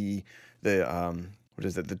the what what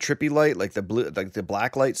is it? The trippy light, like the blue, like the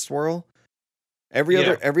black light swirl. Every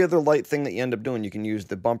other light thing that you end up doing, you can use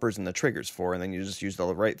the bumpers and the triggers for, and then you just use the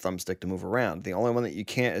right thumbstick to move around. The only one that you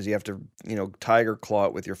can't is you have to, tiger claw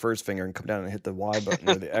it with your first finger and come down and hit the Y button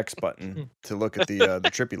or the X button to look at the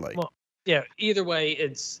trippy light. Well, yeah. Either way,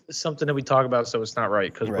 it's something that we talk about, so it's not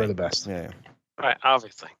right because we're the best. Yeah. Right,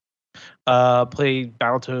 obviously. Play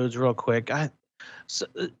Battletoads real quick. So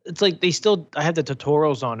it's like I had the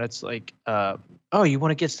tutorials on. It's like, you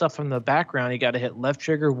want to get stuff from the background, you got to hit left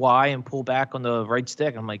trigger Y and pull back on the right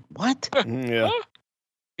stick. I'm like, what? Yeah.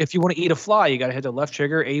 If you want to eat a fly, you got to hit the left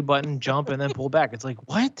trigger, A button, jump, and then pull back. It's like,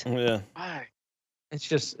 what? Yeah. Why?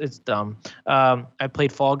 It's dumb. I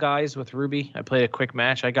played Fall Guys with Ruby. I played a quick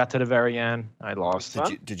match. I got to the very end. I lost.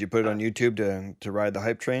 Did you put it on YouTube to ride the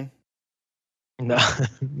hype train? No.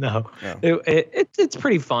 It's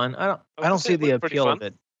pretty fun. I don't see the appeal of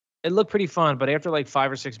it. It looked pretty fun, but after like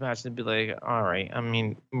 5 or 6 matches, it'd be like, all right. I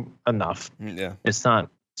mean, enough. Yeah. It's not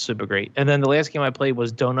super great. And then the last game I played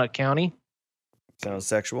was Donut County. Sounds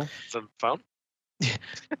sexual. Some fun.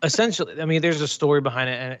 Essentially, I mean, there's a story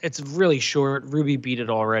behind it, and it's really short. Ruby beat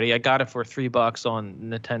it already. I got it for $3 on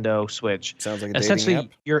Nintendo Switch. Sounds like a dating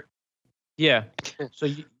app. So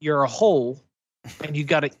you're a hole, and you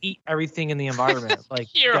got to eat everything in the environment. Like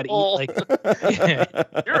You're a hole.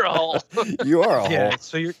 You're a hole. You are a hole. Yeah.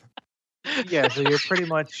 So you're pretty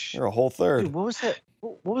much. You're a whole third. Dude, what was that?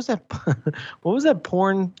 What was that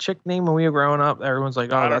porn chick name when we were growing up? Everyone's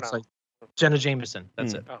like, oh, that's like Jenna Jameson.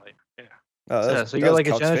 That's it. Oh, yeah. Oh, so you're like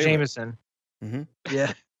a Jenna favorite. Jameson. Mm-hmm.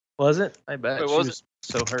 Yeah. Was it? I bet. Wait, she was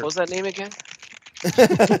so hurt. What was that name again?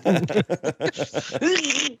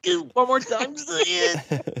 One more time.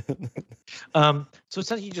 So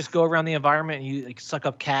essentially you just go around the environment and you like suck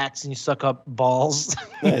up cats and you suck up balls.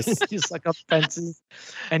 Nice. You suck up fences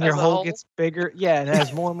and your hole gets bigger. Yeah, and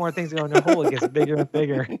as more and more things go in your hole, it gets bigger and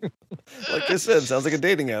bigger. Like I said, sounds like a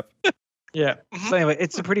dating app. Yeah. So anyway,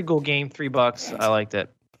 it's a pretty cool game. $3. I liked it.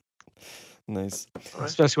 Nice.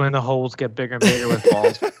 Especially when the holes get bigger and bigger with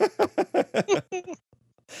balls.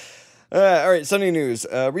 All right, Sunday news.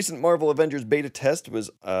 Recent Marvel Avengers beta test was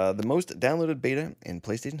the most downloaded beta in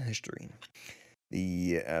PlayStation history.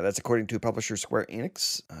 That's according to publisher Square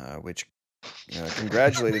Enix, which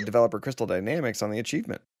congratulated developer Crystal Dynamics on the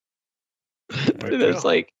achievement. It's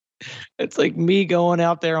like me going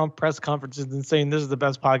out there on press conferences and saying this is the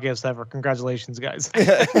best podcast ever. Congratulations, guys.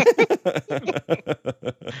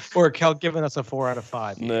 Or Kel giving us a 4 out of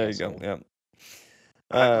 5. There you go.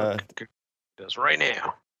 Yeah. Does right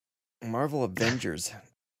now. Marvel Avengers.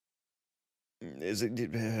 Is it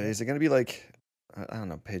going to be like, I don't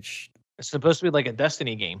know, Paige? It's supposed to be like a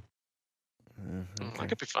Destiny game. That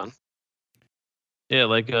could be fun. Yeah,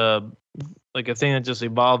 like a thing that just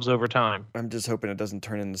evolves over time. I'm just hoping it doesn't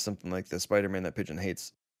turn into something like the Spider-Man that Pigeon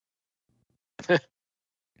hates. The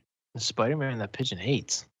Spider-Man that Pigeon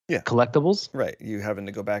hates. Yeah. Collectibles? Right. You having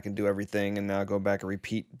to go back and do everything and now go back and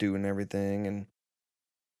repeat doing everything. And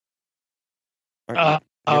you're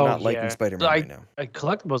not liking Spider-Man right now.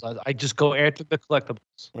 Collectibles, I just go after the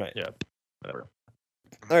collectibles. Right. Yeah. Whatever.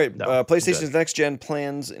 All right. No, PlayStation's next-gen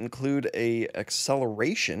plans include a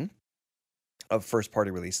acceleration of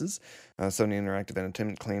first-party releases. Sony Interactive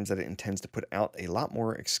Entertainment claims that it intends to put out a lot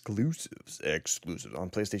more exclusives on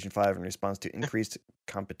PlayStation 5 in response to increased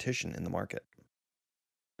competition in the market.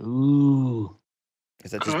 Ooh. Is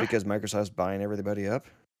that just because Microsoft's buying everybody up?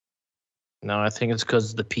 No, I think it's because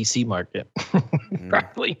of the PC market.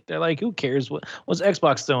 Probably. They're like, who cares? What's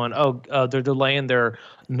Xbox doing? Oh, they're delaying their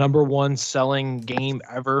number one selling game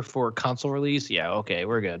ever for console release? Yeah, okay,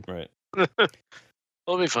 we're good. Right.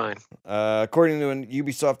 We'll be fine. According to an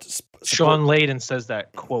Ubisoft... Sean Layden says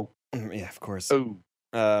that, quote. Yeah, of course. Oh.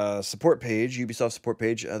 Support page, Ubisoft support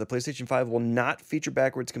page, the PlayStation 5 will not feature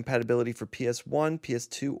backwards compatibility for PS1,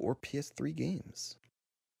 PS2, or PS3 games.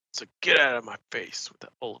 So get out of my face with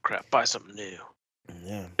that old crap. Buy something new.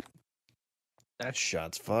 Yeah. That's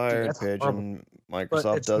Shots fired, that's Pigeon.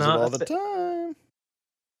 Microsoft does it all the time.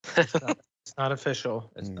 It's not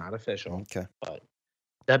official. It's not official. Okay. But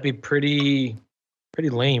that'd be pretty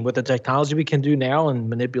lame. With the technology we can do now and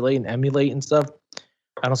manipulate and emulate and stuff,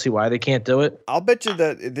 I don't see why they can't do it. I'll bet you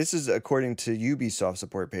that this is according to Ubisoft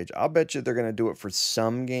support page. I'll bet you they're going to do it for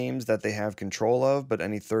some games that they have control of, but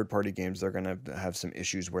any third-party games, they're going to have some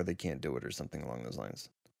issues where they can't do it or something along those lines.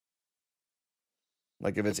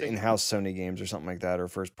 Like if it's in-house Sony games or something like that, or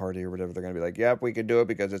first-party or whatever, they're going to be like, yep, we could do it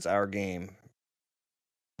because it's our game.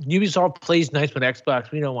 Ubisoft plays nice with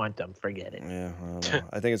Xbox. We don't want them. Forget it. Yeah, I don't know.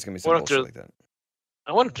 I think it's going to be some bullshit like that.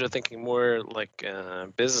 I wanted to thinking more like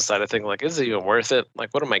business side of thing. Like, is it even worth it? Like,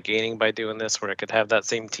 what am I gaining by doing this? Where I could have that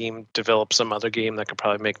same team develop some other game that could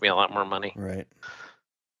probably make me a lot more money. Right.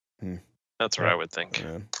 That's what I would think.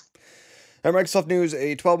 Yeah. At Microsoft News,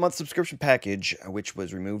 a 12-month subscription package, which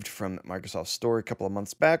was removed from Microsoft's store a couple of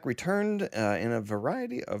months back, returned in a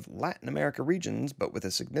variety of Latin America regions, but with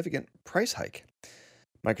a significant price hike.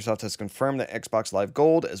 Microsoft has confirmed that Xbox Live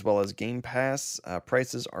Gold, as well as Game Pass,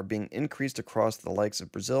 prices are being increased across the likes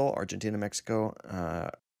of Brazil, Argentina, Mexico,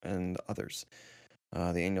 and others.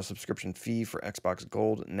 The annual subscription fee for Xbox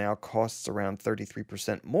Gold now costs around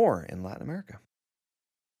 33% more in Latin America.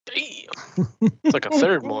 Damn. It's like a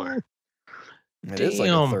third more. It is like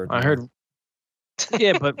a third. I heard.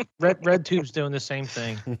 Yeah, but RedTube's doing the same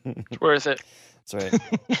thing. It's worth it.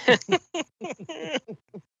 That's right.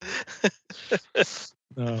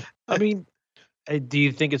 No. I mean, do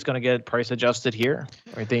you think it's going to get price adjusted here?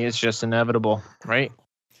 Or you think it's just inevitable, right?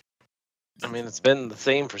 I mean, it's been the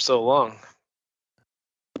same for so long.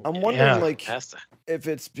 I'm wondering, Has to. if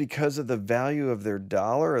it's because of the value of their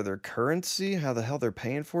dollar or their currency, how the hell they're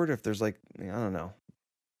paying for it. If there's I don't know.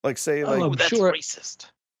 Like, say, I'm that's sure, racist.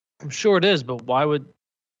 I'm sure it is, but why would?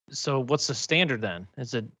 So what's the standard then?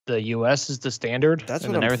 Is it the U.S. is the standard? That's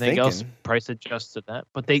and what then I'm everything else thinking. price adjusted that.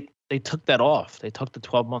 But they took that off. They took the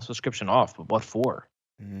 12-month subscription off. But what for?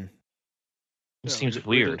 Mm. It Yeah, seems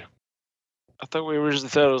we weird. did. I thought we originally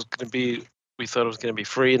thought it was going to be. We thought it was going to be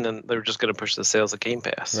free, and then they were just going to push the sales of Game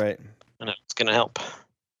Pass, Right. and it's going to help.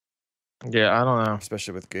 Yeah, I don't know.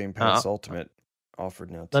 Especially with Game Pass Ultimate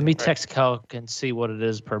offered now. Let too. me text Calc and see what it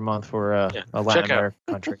is per month for a Latin Check out. American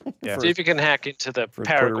country. Yeah. See if you can hack into the For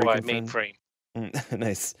Puerto Paraguay Rican friend. mainframe.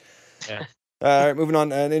 Nice. Yeah. All right, moving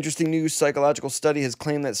on. An interesting new psychological study has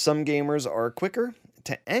claimed that some gamers are quicker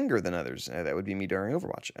to anger than others. That would be me during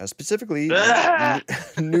Overwatch. Specifically,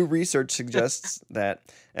 new research suggests that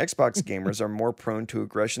Xbox gamers are more prone to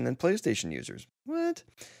aggression than PlayStation users. What?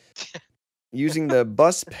 Using the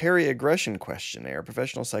Bus Perry Aggression Questionnaire,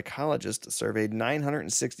 professional psychologists surveyed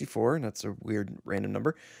 964, and that's a weird random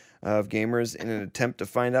number, of gamers in an attempt to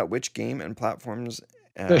find out which game and platforms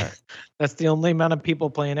That's the only amount of people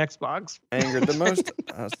playing Xbox. angered the most,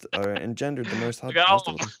 engendered the most Look at all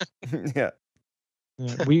of hostility. Yeah.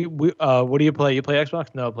 Yeah, we what do you play? You play Xbox?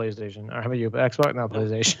 No, PlayStation. Or how about you? Xbox? No,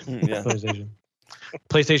 PlayStation. Yeah. PlayStation.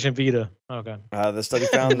 PlayStation Vita. Okay. The study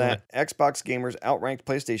found that Xbox gamers outranked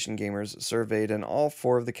PlayStation gamers surveyed in all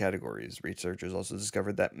 4 of the categories. Researchers also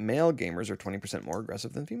discovered that male gamers are 20% more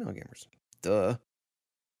aggressive than female gamers. Duh.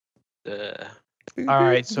 All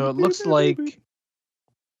right, so it looks like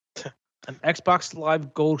an Xbox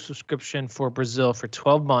Live Gold subscription for Brazil for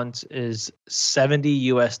 12 months is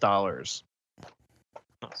 $70.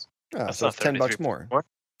 So it's $10 more.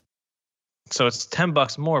 So it's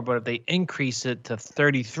 $10 more, but if they increase it to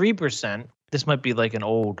 33%, this might be like an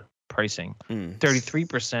old pricing.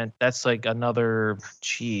 33%, that's like another,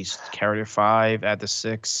 carry 5, add the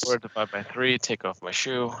 6. 4 divided by 3, take off my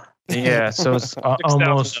shoe. Yeah, so it's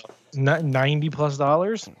almost $90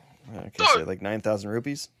 dollars. Okay, so like 9,000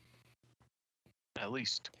 rupees. At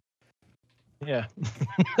least. Yeah,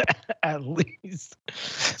 at least.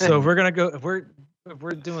 So if we're gonna go, if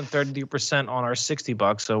we're doing 32% on our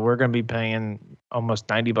 $60, so we're gonna be paying almost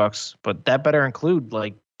 $90. But that better include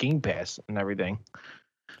like Game Pass and everything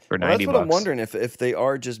for $90. That's what I'm wondering, if they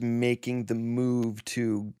are just making the move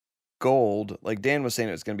to gold. Like Dan was saying,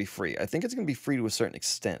 it's going to be free. I think it's going to be free to a certain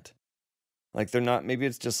extent. Like they're not. Maybe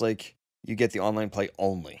it's just like you get the online play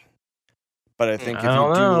only. But I think if you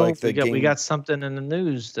do like the game, we got something in the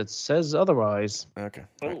news that says otherwise. Okay.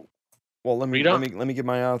 Oh. Well, let me get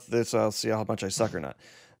my out this. I'll see how much I suck or not.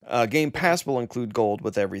 Game Pass will include gold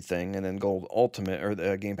with everything, and then Gold Ultimate or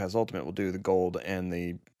the Game Pass Ultimate will do the gold and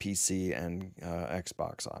the PC and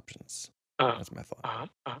Xbox options. That's my thought.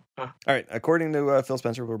 All right. According to Phil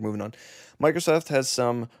Spencer, we're moving on. Microsoft has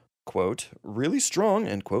some quote really strong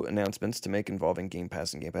end quote announcements to make involving Game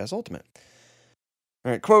Pass and Game Pass Ultimate.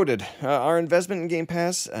 All right, quoted. Our investment in Game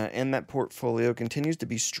Pass and that portfolio continues to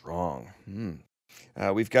be strong.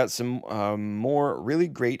 We've got some more really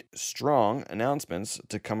great, strong announcements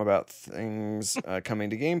to come about things coming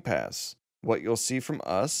to Game Pass. What you'll see from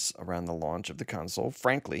us around the launch of the console,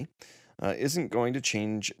 frankly, isn't going to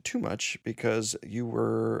change too much because you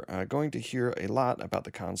were going to hear a lot about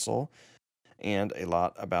the console and a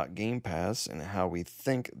lot about Game Pass and how we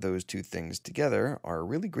think those two things together are a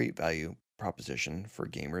really great value proposition for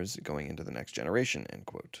gamers going into the next generation, end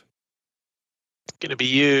quote. It's going to be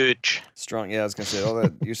huge. Strong. Yeah, I was going to say, all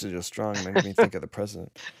that usage of strong made me think of the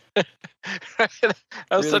president. That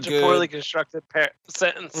was Really such good. a poorly constructed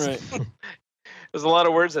sentence. Right. There's a lot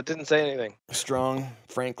of words that didn't say anything. Strong,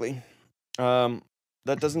 frankly.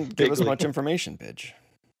 That doesn't give us Bigly. much information, Pidge.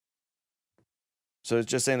 So it's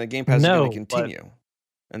just saying that Game Pass is going to continue,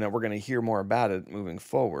 and that we're going to hear more about it moving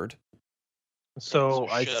forward. So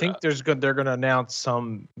I Shut think up. they're going to announce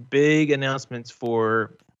some big announcements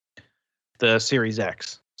for the Series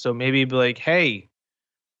X. So maybe be like, hey,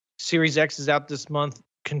 Series X is out this month.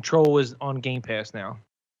 Control is on Game Pass now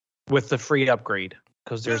with the free upgrade,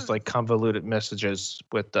 because there's like convoluted messages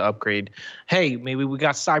with the upgrade. Hey, maybe we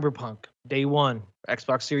got Cyberpunk day one,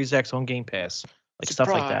 Xbox Series X on Game Pass, like stuff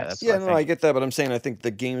like that. That's Yeah, what no, I I think. get that, but I'm saying I think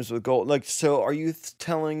the games with gold, like, so are you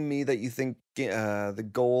telling me that you think the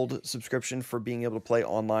gold subscription for being able to play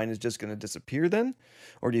online is just going to disappear then?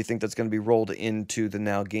 Or do you think that's going to be rolled into the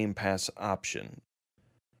now Game Pass option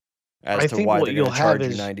as I to think why what they're you'll going to charge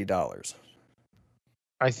have you is- $90?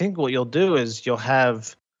 I think what you'll do is you'll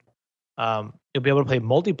have you'll be able to play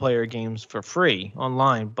multiplayer games for free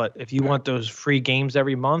online, but if you want those free games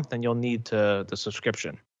every month, then you'll need the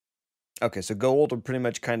subscription. Okay, so gold will pretty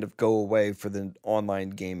much kind of go away for the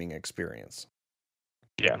online gaming experience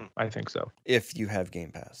Yeah, I think so. if you have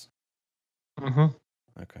Game Pass.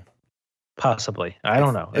 Mm-hmm. Okay. Possibly. I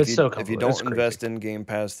don't know. If It's you, so if you convoluted. don't It's crazy. invest in Game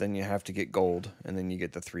Pass, then you have to get gold, and then you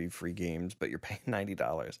get the 3 free games, but you're paying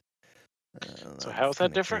 $90. So how is that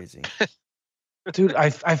kinda different? crazy. Dude, I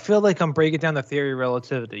feel like I'm breaking down the theory of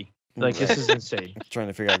relativity. Like, this is insane. Trying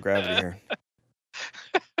to figure out gravity here.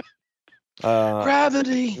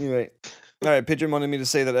 Gravity. Right. All right, Pigeon wanted me to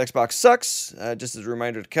say that Xbox sucks, just as a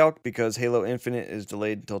reminder to Calc, because Halo Infinite is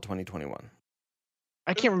delayed until 2021.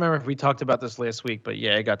 I can't remember if we talked about this last week, but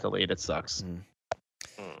yeah, it got delayed. It sucks.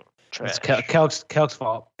 It's Trash. Calc's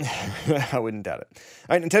fault. I wouldn't doubt it.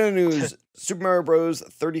 All right, Nintendo news: Super Mario Bros.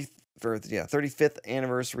 35th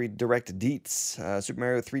anniversary direct deets. Super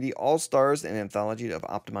Mario 3D All Stars, an anthology of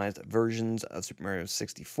optimized versions of Super Mario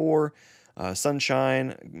 64,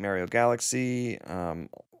 Sunshine, Mario Galaxy,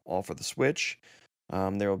 all for the Switch.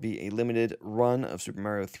 There will be a limited run of Super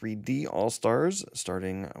Mario 3D All Stars,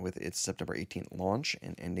 starting with its September 18th launch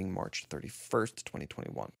and ending March 31st,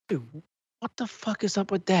 2021. Dude, what the fuck is up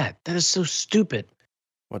with that? That is so stupid.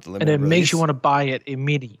 What the And limited it makes you release? want to buy it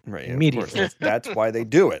immediately. Right, yeah, of immediately. course. That's why they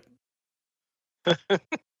do it. Or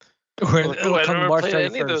Well, it'll I've come never March played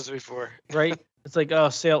any of 31st, those before. right? It's like, oh,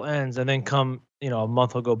 sale ends, and then come, a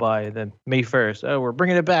month will go by, and then May 1st, oh, we're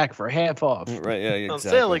bringing it back for half off. Right, yeah, exactly. On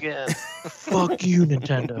sale again. Fuck you,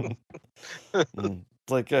 Nintendo. It's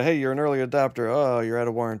like, hey, you're an early adopter. Oh, you're out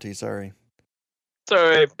of warranty. Sorry.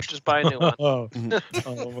 Sorry, just buy a new one. Oh,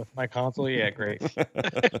 with my console, yeah, great.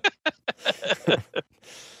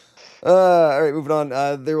 All right, moving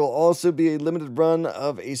on. There will also be a limited run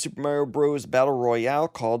of a Super Mario Bros. Battle Royale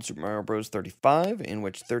called Super Mario Bros. 35, in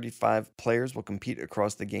which 35 players will compete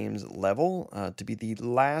across the game's level to be the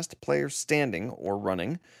last player standing or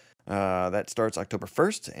running. That starts October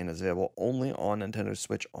 1st and is available only on Nintendo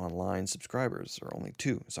Switch Online subscribers, or only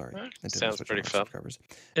two, sorry. Nintendo Sounds Switch pretty Online fun. subscribers.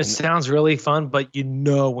 It sounds really fun, but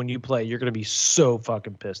when you play, you're going to be so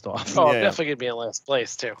fucking pissed off. Oh, Yeah. I'm definitely gonna be in last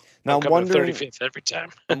place too. Now, I'm I'm coming wondering, 35th every time.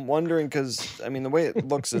 I'm wondering because, I mean, the way it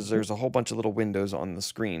looks is there's a whole bunch of little windows on the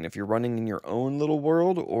screen. If you're running in your own little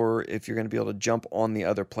world, or if you're going to be able to jump on the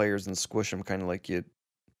other players and squish them kind of like as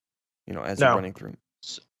you're No. running through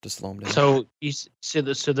to slow them down. So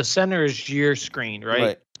the center is your screen,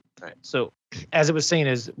 right? So as it was saying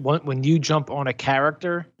is when you jump on a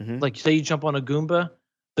character, Mhm. like say you jump on a Goomba,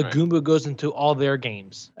 the Right. Goomba goes into all their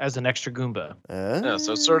games as an extra Goomba. Yeah,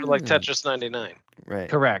 so it's sort of like Ah, Tetris 99. Right.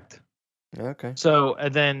 Correct. Okay. So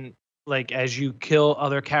and then like as you kill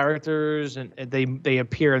other characters and they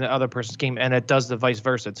appear in the other person's game, and it does the vice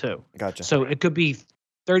versa too. Gotcha. So it could be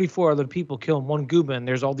 34 other people killing one Goomba, and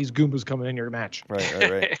there's all these Goombas coming in your match.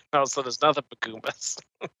 Right. Also, there's nothing but Goombas.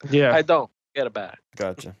 Yeah. I don't get about it.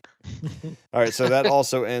 Gotcha. All right. So that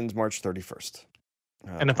also ends March 31st.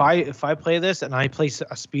 And if I play this and I play a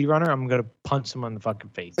speedrunner, I'm gonna punch him on the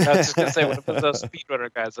fucking face. I was just gonna say, what about those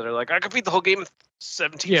speedrunner guys that are like, I could beat the whole game in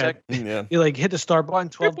 17 Yeah. seconds. Yeah. You like hit the start button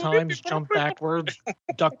 12 times, jump backwards,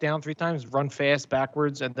 duck down 3 times, run fast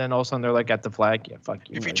backwards, and then all of a sudden they're like at the flag. Yeah, fuck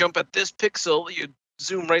you. If you jump at this pixel, you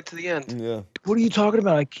zoom right to the end. Yeah. What are you talking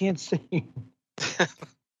about? I can't see. All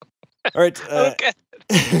right. Okay.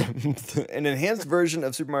 An enhanced version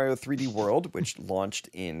of Super Mario 3D World, which launched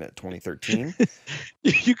in 2013.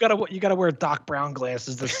 you gotta wear Doc Brown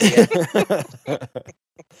glasses to see it.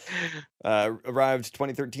 Arrived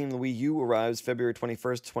 2013. The Wii U arrives February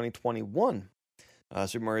 21st, 2021.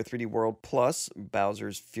 Super Mario 3D World Plus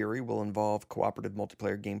Bowser's Fury will involve cooperative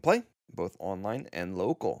multiplayer gameplay, both online and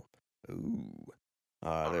local. Ooh.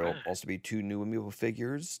 There will Alright. also be 2 new amiibo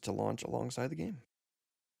figures to launch alongside the game.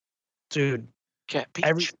 Dude, Cat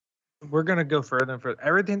every Peach. we're gonna go further and further.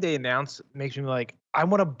 Everything they announce makes me like, I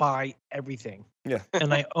want to buy everything. Yeah.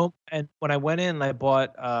 And and when I went in and I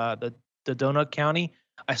bought the Donut County,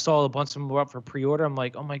 I saw a bunch of them were up for pre-order. I'm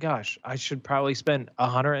like, oh my gosh, I should probably spend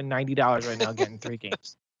 $190 right now getting 3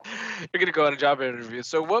 games. You're gonna go on a job interview.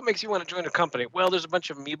 So, what makes you want to join a company? Well, there's a bunch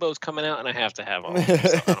of amiibos coming out, and I have to have all of them. So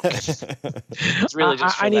I don't care. It's really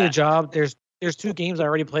just for I need a that. job. There's 2 games I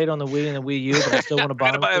already played on the Wii and the Wii U, but I still want to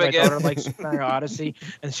buy them Gotta buy because 'em my again. daughter likes Super Mario Odyssey,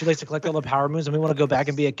 and she likes to collect all the power moves, and we want to go back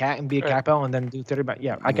and be a cat and be a Right. cat bell and then do 30.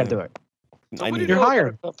 Yeah, I gotta do it. So I what do need you You're know about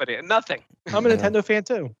hired. a company? Nothing. I'm a Yeah. Nintendo fan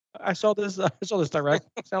too. I saw this direct.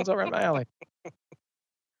 Sounds all right my alley.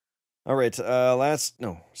 All right,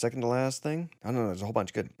 second to last thing. Oh no, there's a whole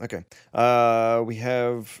bunch. Good. Okay. We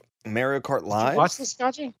have Mario Kart Did Live. you watch this,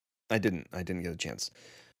 Scotchy? I didn't get a chance.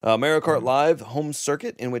 Mario Kart Mhm. Live home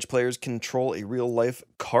circuit in which players control a real life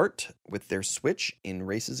kart with their Switch in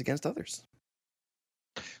races against others.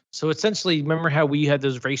 So essentially, remember how we had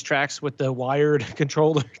those racetracks with the wired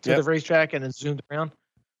controller to Yep. the racetrack and it zoomed around?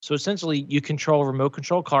 So essentially, you control a remote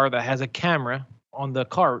control car that has a camera on the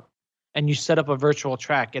cart, and you set up a virtual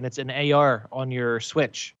track, and it's an AR on your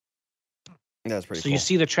Switch. That's pretty So cool. you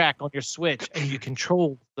see the track on your Switch, and you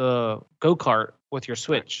control the go kart with your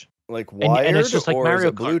Switch. Like and wired it's just like or Mario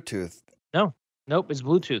is it Kart. Bluetooth? Nope, it's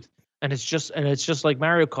Bluetooth, and it's just like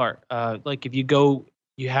Mario Kart. Like if you go,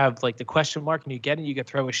 you have like the question mark, and you get it, you can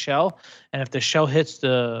throw a shell, and if the shell hits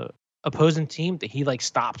the opposing team, that he like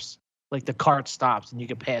stops, like the cart stops, and you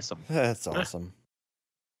can pass them. That's awesome.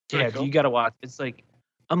 Pretty Yeah, cool. you gotta watch. It's like,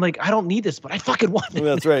 I'm like, I don't need this, but I fucking want it.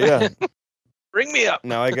 That's right. Yeah. Ring me up.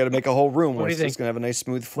 Now I got to make a whole room What where do you it's just think? gonna have a nice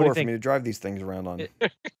smooth do you floor for think? me to drive these things around on.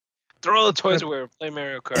 Throw all the toys away and play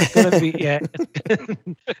Mario Kart. It's gonna be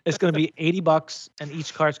it's gonna be $80, and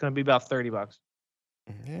each cart's gonna be about $30.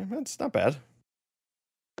 Yeah, that's not bad.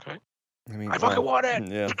 Okay. I mean, I fucking want it.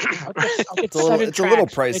 Yeah, I'll get it's a little 7 little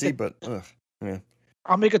tracks, pricey, but ugh.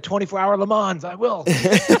 I'll make a 24-hour Le Mans. I will.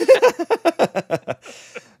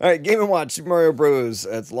 All right, Game & Watch Super Mario Bros.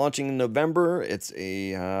 It's launching in November. It's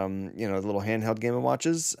a little handheld Game &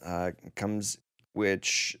 Watches. Comes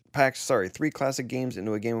which packs 3 classic games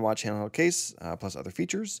into a Game & Watch handheld case, plus other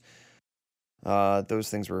features. Those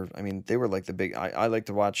things were, they were like the big. I like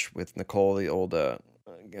to watch with Nicole, the old the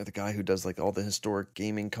guy who does like all the historic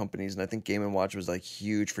gaming companies, and I think Game & Watch was like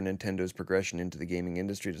huge for Nintendo's progression into the gaming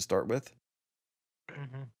industry to start with.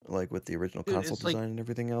 Like with the original Dude, console it's like- design and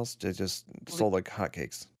everything else, it just sold like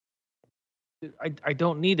hotcakes. I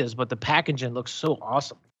don't need this, but the packaging looks so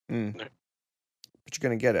awesome. But you're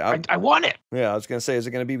gonna get it. I want it. Yeah, I was gonna say, is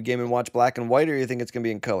it gonna be Game & Watch black and white, or you think it's gonna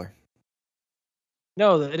be in color?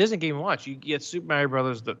 No, it isn't Game & Watch. You get Super Mario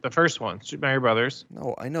Brothers, the first one, Super Mario Brothers,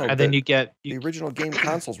 No, I know. and then but you get. the original game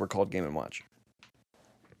consoles were called Game & Watch.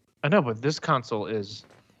 I know, but this console is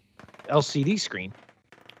LCD screen.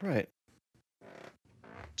 Right.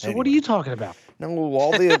 So what are you talking about? No,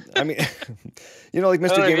 all the like Mr.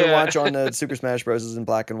 Oh, Game yeah. & Watch on the Super Smash Bros. Is in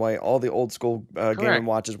black and white. All the old school Game Correct. &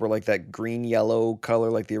 Watches were like that green yellow color,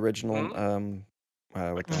 like the original.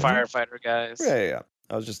 What the- Firefighter guys. Yeah.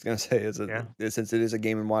 I was just gonna say, Yeah. since it is a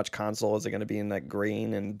Game & Watch console, is it gonna be in that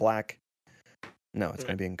green and black? No, it's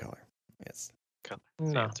gonna Right. be in color. Yes.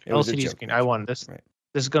 No, answer. It was a LCD joke, screen. Mitch. I wanted this. Right.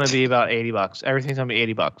 This is going to be about $80. Everything's going to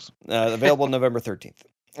be $80. Available November 13th.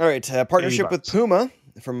 All right, partnership with $80. Puma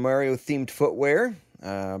from Mario themed footwear,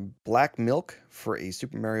 Black Milk for a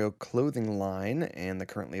Super Mario clothing line, and the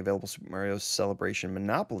currently available Super Mario Celebration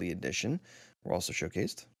Monopoly Edition were also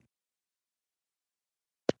showcased.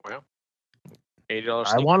 $80.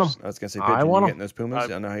 I want 'em. I was gonna say, I Pigeon, you want 'em. getting those Pumas? I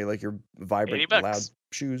don't know how you like your vibrant, $80. loud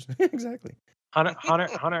shoes. Exactly.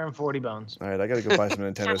 140 bones. All right, I gotta go buy some For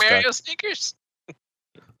Nintendo Mario stock. sneakers.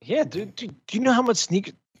 Yeah, dude. Do you know how much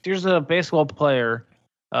sneakers? There's a basketball player,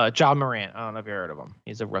 John Morant. I don't know if you heard of him.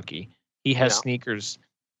 He's a rookie. He has No. sneakers,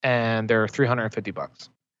 and they're $350.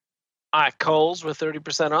 Kohl's with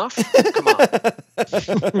 30% off. Come on.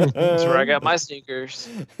 That's where I got my sneakers.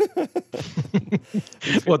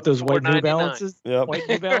 What, those white New $4.99. Balances? Yep. White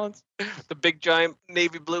New Balance? The big giant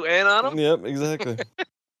navy blue N on them. Yep, exactly.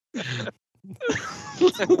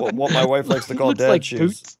 what my wife likes to call Looks dad like shoes.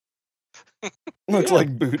 boots. Looks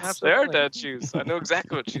like boots. They are Absolutely. dad shoes. I know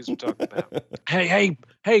exactly what shoes I'm talking about. Hey,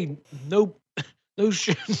 no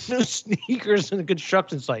sneakers in the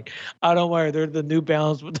construction site. I don't worry, they're the New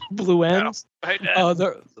Balance with the blue ends. Hey, Dad. Oh,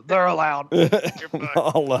 they're allowed.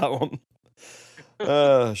 I'll allow them.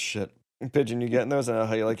 Oh shit, Pigeon, you getting those? I know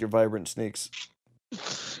how you like your vibrant sneaks.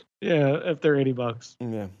 Yeah, if they're $80.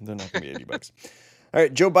 Yeah, they're not gonna be $80. All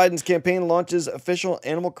right, Joe Biden's campaign launches official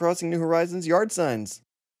Animal Crossing New Horizons yard signs.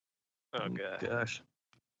 Oh god. Gosh.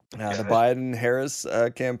 The Gosh. Biden-Harris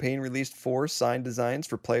campaign released 4 sign designs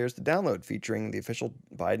for players to download, featuring the official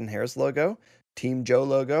Biden-Harris logo, Team Joe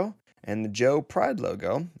logo, and the Joe Pride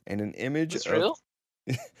logo, and an image Is this of real?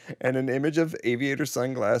 and an image of aviator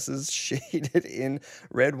sunglasses shaded in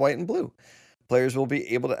red, white, and blue. Players will be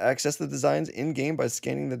able to access the designs in-game by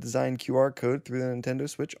scanning the design QR code through the Nintendo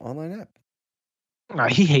Switch online app. No,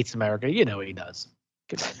 he hates America. You know he does.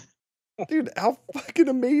 Dude, how fucking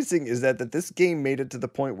amazing is that this game made it to the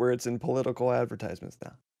point where it's in political advertisements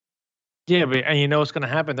now? Yeah, but and you know what's going to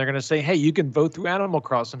happen? They're going to say, "Hey, you can vote through Animal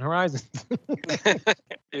Crossing Horizons."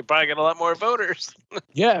 You probably get a lot more voters.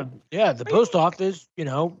 yeah. The post office, you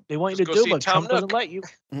know, they want you Just to go do, see but Tom Trump doesn't Nook. let you.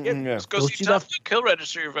 Yeah, Yeah. Let's go Go see see Tom the- Nook. He'll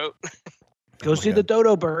register your vote. Go see the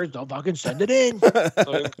dodo birds. Don't fucking send it in. So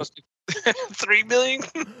we can go see 3 million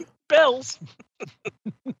bells.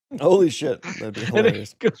 Holy shit. That'd be And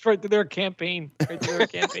hilarious. it goes right to their campaign. Right to their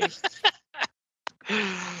campaign.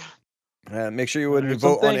 Make sure you wouldn't There's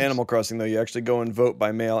some vote on things. Animal Crossing, though. You actually go and vote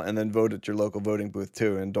by mail and then vote at your local voting booth,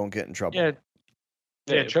 too, and don't get in trouble. Yeah.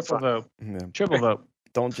 Yeah, Triple fine. vote. Yeah. Triple vote.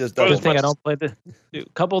 Don't just Vote double Good thing I much- don't play the. A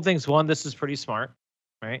couple of things. One, this is pretty smart,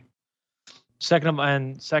 right? Second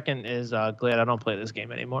is glad I don't play this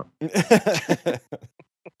game anymore. vote.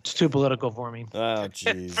 It's too political for me. Oh,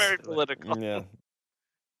 jeez. Very political. Yeah.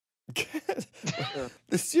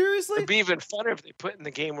 Seriously? It'd be even funner if they put in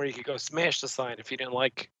the game where you could go smash the sign if you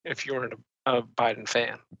weren't a Biden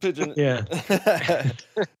fan. Pigeon. Yeah.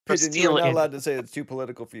 Pigeon, steal you're it. not allowed to say it's too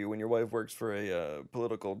political for you when your wife works for a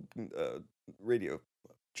political radio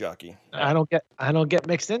jockey. I don't get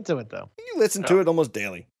mixed into it though. You listen to it almost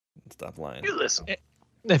daily. Stop lying. You listen.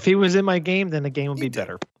 If he was in my game, then the game would You be do.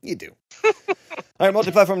 better. You do. All right,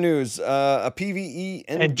 multi-platform news. A PvE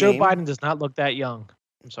And Joe game- Biden does not look that young.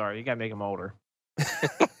 I'm sorry, you gotta make him older.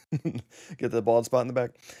 Get the bald spot in the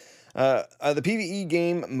back. The PvE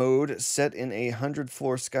game mode set in a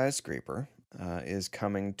 100-floor skyscraper is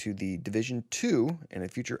coming to the Division 2 in a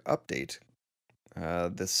future update.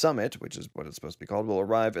 The Summit, which is what it's supposed to be called, will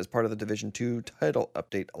arrive as part of the Division 2 title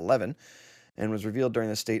update 11 and was revealed during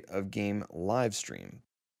the State of Game live stream.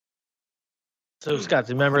 So Scott,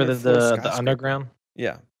 do you remember 100-floor the skyscraper. underground?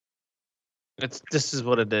 Yeah. This is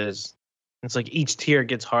what it is. It's like each tier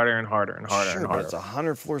gets harder and harder and harder Sure, and but harder. it's a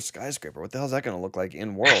 100-floor skyscraper. What the hell is that going to look like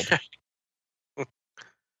in world?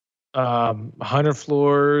 100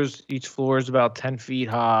 floors. Each floor is about 10 feet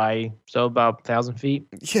high, so about 1,000 feet.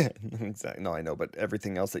 Yeah, exactly. No, I know, but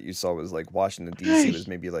everything else that you saw was like Washington D.C. was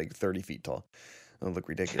maybe like 30 feet tall. It'll look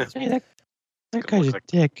ridiculous. Hey, that Could guy's look a like-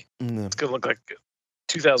 dick. No. It's gonna look like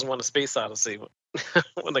 2001: A Space Odyssey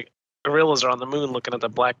when the gorillas are on the moon looking at the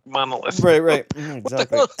black monolith. Right.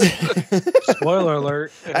 Exactly. Spoiler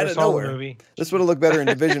alert! I Out of never saw the nowhere. movie. This would have looked better in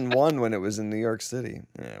Division 1 when it was in New York City.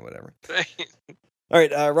 Yeah, whatever. All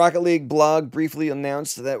right, Rocket League blog briefly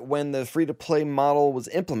announced that when the free-to-play model was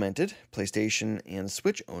implemented, PlayStation and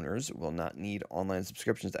Switch owners will not need online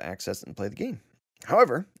subscriptions to access and play the game.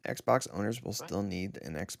 However, Xbox owners will still need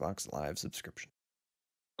an Xbox Live subscription.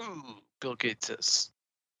 Ooh, Bill Gates says,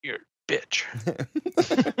 "You're a bitch."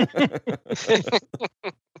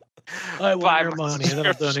 I want Buy your my money, and then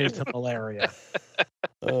I'll donate it to subscription. malaria.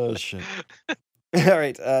 Oh, shit. All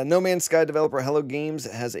right. No Man's Sky developer Hello Games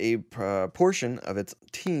has a portion of its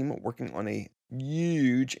team working on a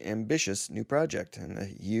huge, ambitious new project. And the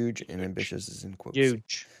huge and ambitious is in quotes.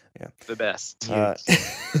 Huge. The best.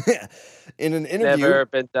 In an interview, Never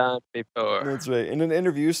been done before. that's right. In an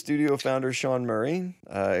interview, studio founder Sean Murray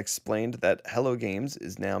explained that Hello Games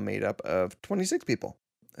is now made up of 26 people.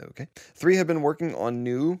 Okay. 3 have been working on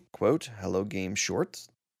new, quote, Hello Games short,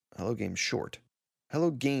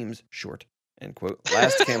 end quote,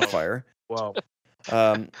 last campfire. Wow.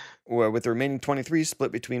 With the remaining 23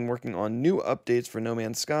 split between working on new updates for No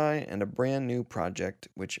Man's Sky and a brand new project,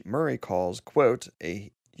 which Murray calls, quote,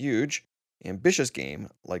 a huge, ambitious game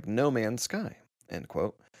like No Man's Sky, end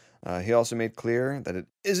quote. He also made clear that it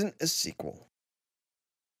isn't a sequel.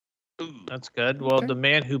 Ooh. That's good. Well, Okay. the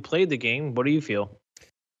man who played the game, what do you feel?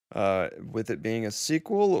 With it being a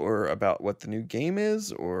sequel, or about what the new game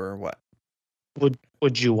is, or what?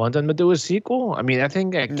 Would you want them to do a sequel? I mean, I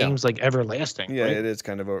think that No. game's like everlasting. Yeah, right? it is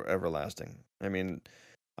kind of everlasting. I mean,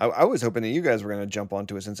 I was hoping that you guys were going to jump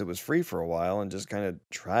onto it since it was free for a while and just kind of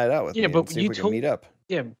try it out with Yeah, me but and see if you we can told- meet up.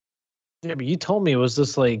 Yeah, but you told me it was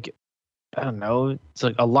just like, I don't know, it's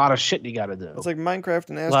like a lot of shit you got to do. It's like Minecraft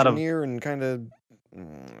and lot of- Astroneer and kind of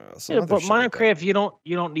some Yeah, other but shit like that. Minecraft,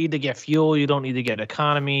 you don't need to get fuel, you don't need to get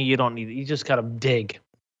economy, you just gotta dig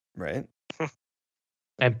Right?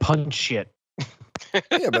 and punch shit.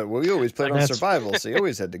 Yeah, but we always played Like on that's- survival, so you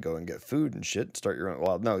always had to go and get food and shit. Start your own.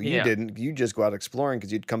 Well, no, you Yeah. didn't. You just go out exploring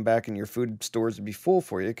because you'd come back and your food stores would be full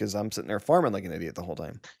for you because I'm sitting there farming like an idiot the whole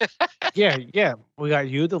time. Yeah. We got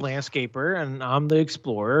you, the landscaper, and I'm the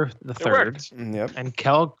explorer, the It third. worked. Yep. And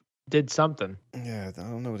Kel did something. Yeah, I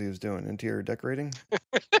don't know what he was doing. Interior decorating.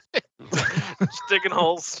 Just digging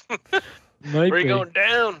holes. Might Where are you be. going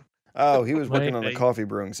down? Oh, he was working on the Maybe. coffee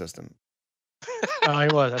brewing system. Oh, he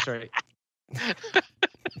was. That's right.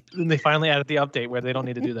 Then they finally added the update where they don't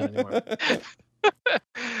need to do that anymore.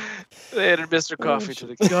 They added Mr. Coffee to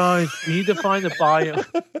the Guys, we need to find the biome.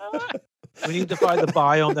 We need to find the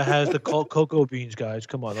biome that has the cocoa beans, guys.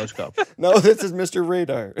 Come on, let's go. No, this is Mr.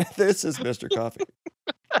 Radar. This is Mr. Coffee.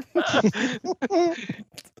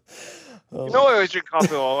 Oh. You know I always drink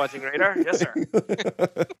coffee while watching Radar? Yes, sir.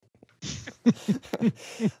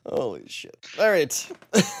 Holy shit. All right.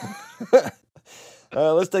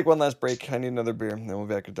 Let's take one last break. I need another beer, and then we'll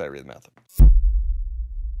be back to Diarrhea of the Mouth.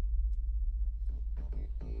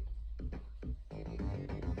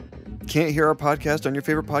 Can't hear our podcast on your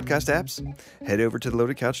favorite podcast apps? Head over to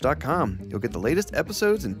theloadedcouch.com. You'll get the latest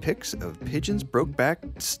episodes and pics of Pigeon's broke back,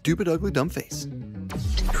 stupid, ugly, dumb face.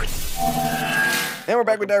 And we're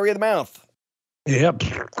back with Diarrhea of the Mouth. Yep.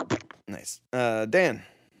 Nice. Dan.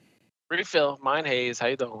 Refill. Mine Haze. How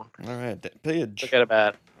you doing? All right. Pidge. Forget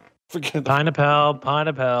about it. Forget the Pineapple.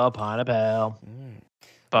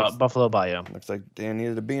 Mm. Buffalo Biome. Looks like Dan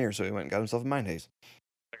needed a beaner, so he went and got himself a mind haze.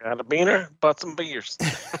 I got a beaner, bought some beers.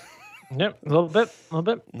 Yep, a little bit.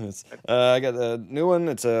 Yes. I got a new one.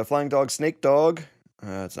 It's a Flying Dog Snake Dog.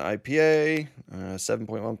 It's an IPA,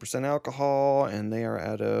 7.1% alcohol, and they are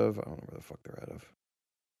out of, I don't know where the fuck they're out of.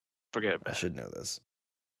 Forget I about it. should know this.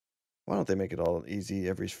 Why don't they make it all easy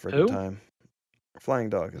every friggin' Who? time? Flying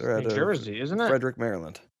Dog. They're out New of Jersey, isn't it? Frederick,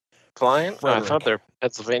 Maryland. Flying? Oh, I Frederick. thought they're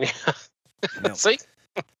Pennsylvania. No. See?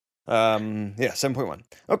 Yeah, 7.1.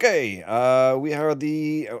 Okay, we are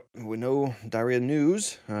we know diarrhea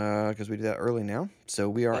news, because we do that early now. So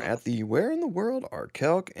we are at the Where in the World Are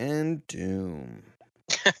Kelk and Doom?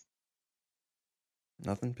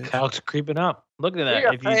 Nothing, Pitch? Calc's creeping up. Look at We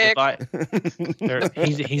that. got If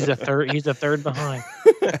he's he's a third behind.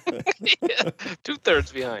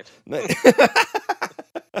 2/3 behind.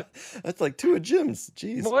 That's like 2 of Jim's.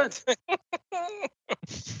 Jeez. What?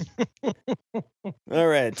 All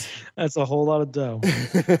right. That's a whole lot of dough.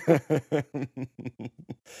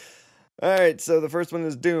 All right, so the first one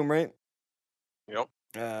is Doom, right? Yep.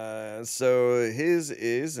 So his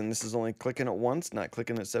is, and this is only clicking it once, not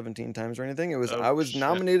clicking it 17 times or anything. It was Oh, I was shit.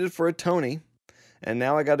 nominated for a Tony, and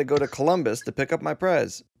now I got to go to Columbus to pick up my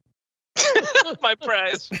prize. My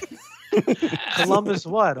prize. Columbus,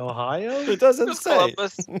 what? Ohio? It doesn't It's say.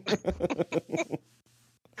 Columbus.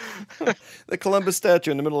 The Columbus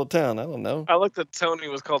statue in the middle of town. I don't know. I looked at Tony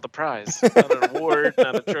was called the prize. Not an award,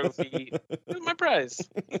 not a trophy. My prize.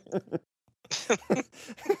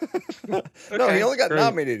 No, he Okay, only got great.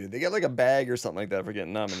 nominated. They get like a bag or something like that for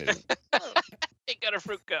getting nominated. He got a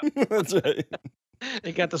fruit cup. That's right.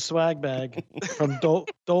 They got the swag bag from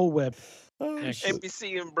Dole Whip. Oh, Yeah, shit.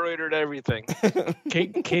 NBC embroidered everything.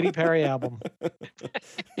 Katy Perry album.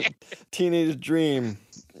 Teenage Dream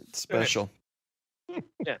special.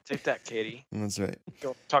 Yeah, take that, Katie. That's right.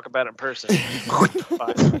 Don't talk about it in person.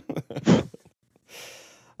 Fine.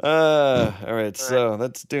 All right, so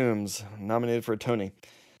that's Doom's nominated for a Tony.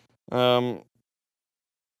 So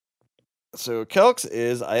Kelk's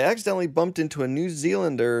is I accidentally bumped into a New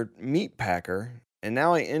Zealander meat packer, and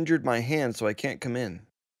now I injured my hand, so I can't come in.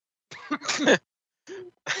 The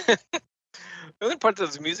only part that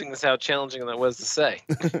was amusing is how challenging that was to say.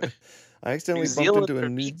 I accidentally New bumped Zealand into a or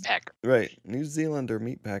meat packer. New Zealander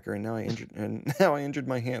meat packer, and now I injured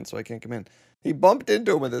my hand, so I can't come in. He bumped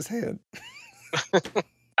into him with his hand.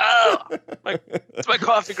 Oh, it's my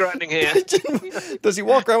coffee grinding hand. Does he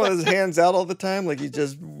walk around with his hands out all the time, like he's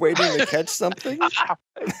just waiting to catch something?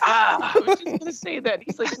 Ah, I was just gonna say that.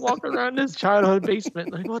 He's like walking around his childhood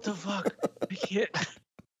basement, like, what the fuck? I can't.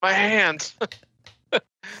 my hand.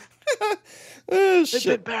 Oh, Flip shit.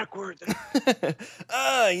 it backwards.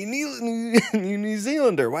 You New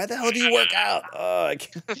Zealander. Why the hell do you work out? Oh, I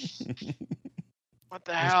can't. What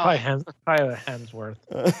the It's hell? probably a Hemsworth.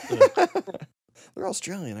 They're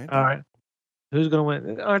Australian, aren't they? All right. Who's gonna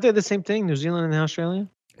win? Aren't they the same thing? New Zealand and Australia?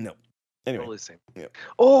 Anyway, Totally same.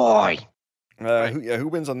 Oi! who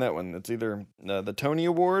wins on that one? It's either the Tony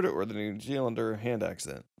Award or the New Zealander hand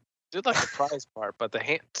accident. Did like the prize part, but the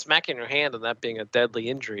hand, smacking your hand and that being a deadly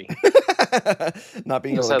injury Not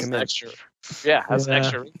being able just to has come an in. extra. Yeah, has an Yeah.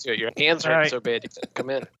 extra ring to it. Your hands hurt Alright. so bad you can't come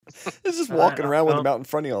in. It's just All right, walking around with well- him out in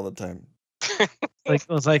front of you all the time. Like it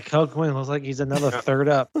was like Coquin. It was like he's another third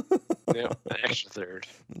up. Yeah, an extra third.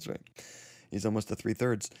 That's right. He's almost to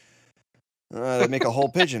 3/3. They make a whole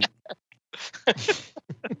pigeon.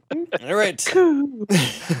 All right.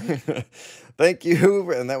 Thank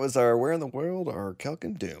you. And that was our Where in the World Are Kelk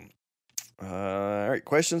and Doom? All right.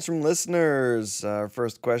 Questions from listeners. Our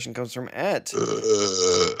first question comes from at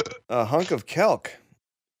a hunk of kelk.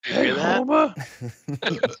 You hear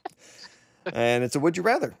that? And it's a would you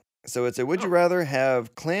rather. So it's a would you rather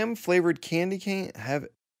have clam flavored candy cane have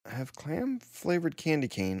clam flavored candy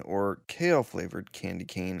cane or kale flavored candy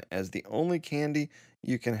cane as the only candy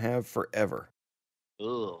you can have forever.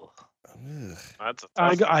 Ugh. Ugh. That's a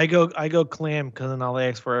tough I go clam because then I'll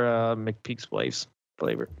ask for McPeak's Place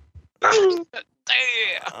flavor. Damn.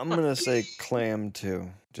 I'm gonna say clam too,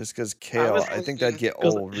 just because kale. was I think that'd get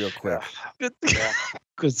Cause- old real quick.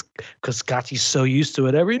 Because Scotty's so used to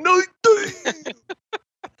it every night.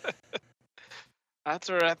 That's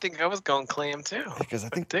where I think I was going clam too. Because I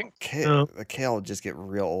think think. the kale would just get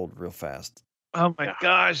real old real fast. Oh my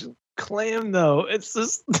gosh, clam though. It's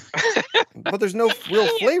just But there's no real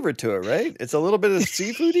flavor to it, right? It's a little bit of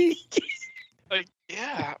seafoody. Like,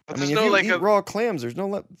 yeah, but I there's mean, if no you like eat raw clams, there's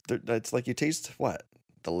no. It's like you taste what?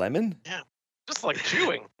 The lemon, just like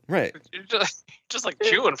chewing. right? You're just like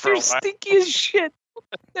chewing for a they're while. stinky as shit.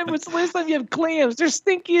 That was the last time you had clams. They're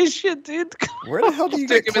stinky as shit, dude. Where the hell do you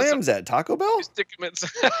get Stick 'em in some- clams at? Taco Bell? You stick 'em in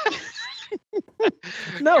some-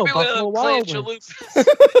 No, Give me one of Buffalo them Wild clam Wings. chalupas.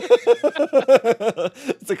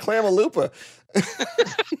 It's a clamaloopa.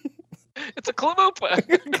 It's a clamupa.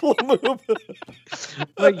 Clamaloopa.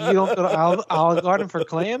 Like you don't go to Olive Garden for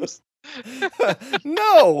clams?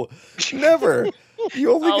 No, never.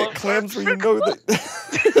 You only Olive get clams where Garden you know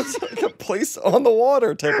that it's like a place on the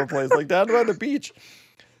water type of place, like down by the beach.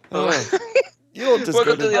 Oh, you don't just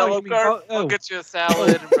Welcome go to the to. Olive Garden. oh. We'll get you a salad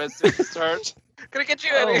and breadsticks starch. Can I get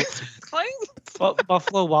you any clams?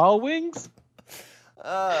 Buffalo Wild Wings?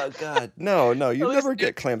 Oh God, no! You At least never you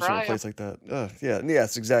get clams from a fry 'em. place like that. Yeah,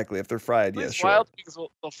 yes, exactly. If they're fried, yeah, These sure. wild wings,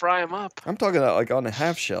 they'll fry them up. I'm talking about like on a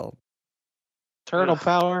half shell. Turtle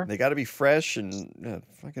power? They got to be fresh and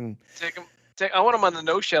fucking. I want them on the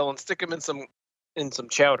no shell and stick them in some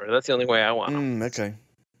chowder. That's the only way I want 'em. Okay.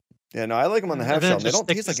 Yeah, no, I like them on the And half then shell. They just don't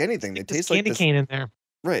taste like anything. They stick this taste like candy this. cane in there.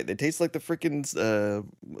 Right. They taste like the freaking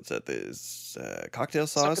what's that? This cocktail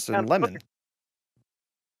Suck it sauce down and the lemon,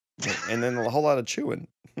 and then a whole lot of chewing.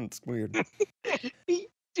 It's weird.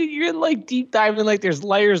 Dude, you're like deep diving like there's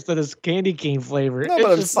layers to this candy cane flavor. No, It's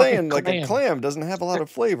but I'm just fucking saying like a clam doesn't have a lot of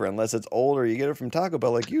flavor unless it's old or you get it from Taco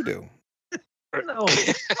Bell like you do. No,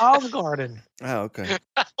 Olive Garden. Oh, okay.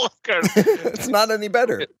 Olive Garden. It's not any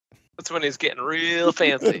better. That's when he's getting real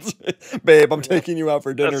fancy. Babe, I'm taking you out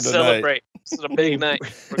for dinner Let's tonight. celebrate. This is a big night.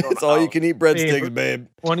 We're going It's to all you Olive. can eat breadsticks, babe.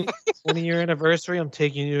 20-year anniversary. I'm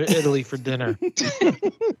taking you to Italy for dinner.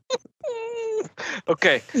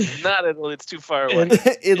 Okay, not Italy. It's too far away.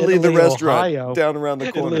 Italy, the Italy, restaurant, Ohio. down around the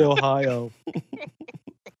Italy, corner. Ohio.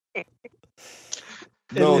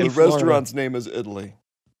 No, Italy, the Florida. restaurant's name is Italy.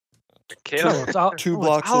 Kale. No, it's all, Two no,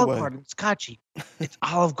 blocks it's Olive away. Garden. Scotchy. It's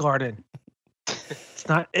Olive Garden. It's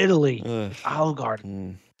not Italy. Ugh. Olive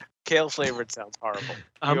Garden. Kale flavored sounds horrible.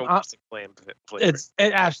 Um, You almost clam flavored.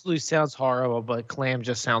 It absolutely sounds horrible, but clam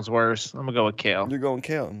just sounds worse. I'm gonna go with kale. You're going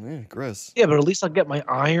kale. Yeah, gross. Yeah, but at least I'll get my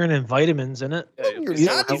iron and vitamins in it. You're so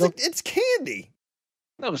not. healthy. It's candy.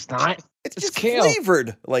 No, it's not. It's It's just kale.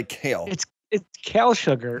 flavored like kale. It's kale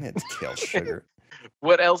sugar. It's kale sugar.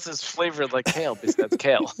 What else is flavored like kale besides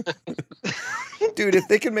kale? Dude, if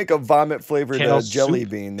they can make a vomit flavored Kale jelly soup.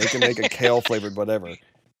 bean, they can make a kale flavored whatever.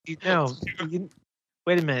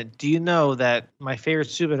 Wait a minute. Do you know that my favorite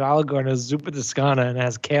soup at Olive Garden is zuppa toscana and it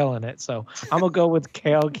has kale in it? So I'm gonna go with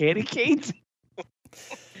kale candy canes.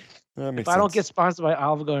 That makes If I don't sense. get sponsored by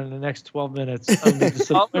Olive Garden in the next 12 minutes, I'm gonna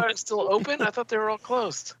just Olive Garden's still open? I thought they were all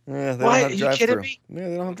closed. Yeah, they Why? don't have Are you kidding drive-through. me? Yeah,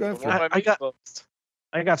 they don't have drive The through. one by I me got- closed.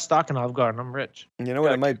 I got stock in Olive Garden. I'm rich. You know what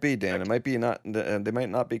it Gotcha. might be, Dan? It might be not. They might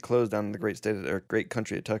not be closed down in the great state of, or great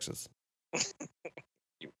country of Texas.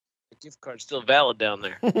 The gift card's still valid down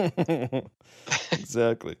there.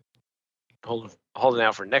 Exactly. Holding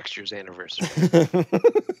out for next year's anniversary.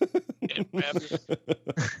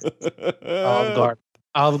 Olive Garden.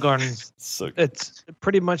 Olive Garden. So It's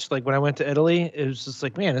pretty much like when I went to Italy. It was just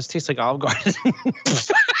like, man, this tastes like Olive Garden.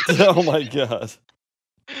 oh my god.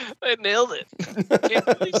 I nailed it.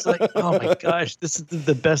 It's like, oh my gosh, this is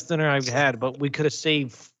the best dinner I've had, but we could have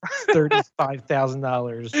saved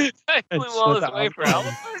 $35,000. I And flew all so this the way for Olive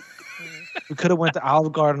Olive We could have went to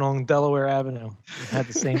Olive Garden on Delaware Avenue and had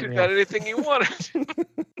the same Garden. You got meal. anything you wanted.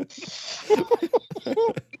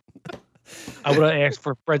 I would have asked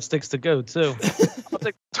for breadsticks to go too. I'll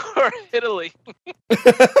take the tour Italy.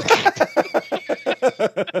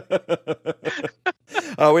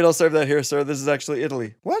 We don't serve that here, sir. This is actually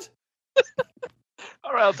Italy. What?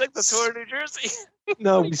 All right, I'll take the tour New Jersey.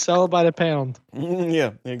 No, we sell it by the pound.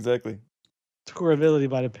 Yeah, exactly. Tour of Italy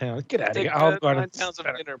by the pound. Get out of Take here. Olive 9 Garden. pounds of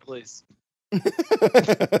dinner, please.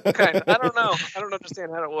 Okay, I don't know. I don't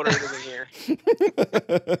understand how to order anything here.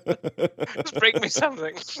 Just break me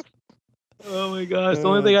something. Oh my gosh. The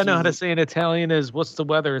only thing I know how to say in Italian is what's the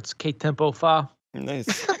weather? It's che tempo fa. Nice.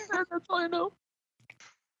 That's all I know.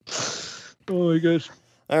 Oh my gosh.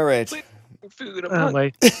 All right. Food. I'm Oh,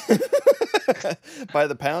 hungry. wait. By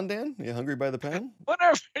the pound, Dan? You hungry by the pound?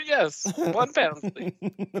 Whatever. Yes. 1 pound, please.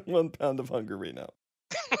 1 pound of hunger right now.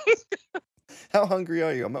 How hungry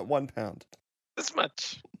are you? I'm at 1 pound. This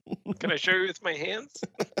much. Can I show you with my hands?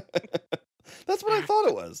 That's what I thought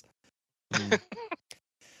it was.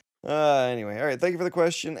 Anyway, all right. Thank you for the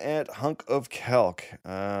question at Hunk of Calc.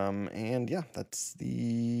 And yeah, that's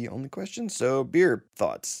the only question. So, beer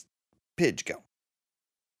thoughts. Pidge, go.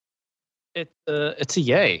 It's a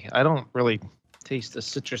yay. I don't really taste the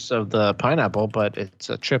citrus of the pineapple, but it's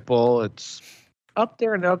a triple. It's up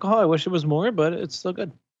there in alcohol. I wish it was more, but it's still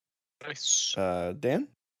good. Nice. Dan?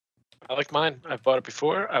 I like mine. I've bought it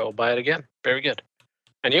before. I will buy it again. Very good.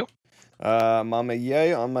 And you? Mama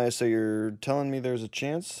yay on my. So you're telling me there's a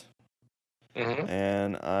chance,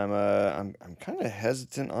 and I'm kind of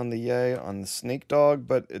hesitant on the yay on the snake dog,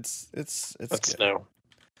 but it's That's good. no.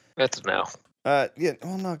 That's no. Yeah,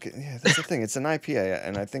 well, no, yeah, that's the thing. It's an IPA,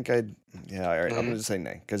 and I think all right, I'm gonna just say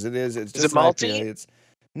nay because it is. It's Is just it an malty? IPA. It's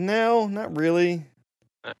no, not really.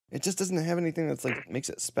 It just doesn't have anything that's like makes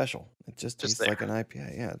it special. It just tastes there. like an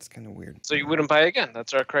IPA. Yeah, it's kind of weird. So you wouldn't buy it again.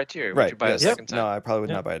 That's our criteria. Would Right? you buy Yes. it a second time? No, I probably would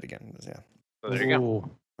Yep. not buy it again. Yeah. So there you go.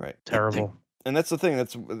 Ooh, Right. terrible. And that's the thing.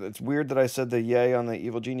 It's weird that I said the yay on the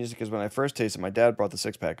Evil Genius because when I first tasted, my dad brought the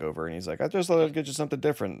 6-pack over, and he's like, "I just thought I'd get you something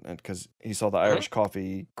different," because he saw the Irish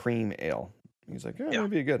coffee cream ale. He's like, "Yeah,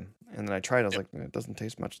 maybe good." And then I tried. I was like, "It doesn't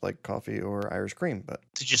taste much like coffee or Irish cream." But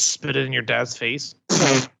Did you spit it in your dad's face?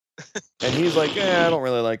 and he's like, "Yeah, I don't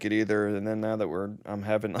really like it either." And then now that I'm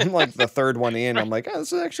like the third one in, I'm like, "Oh,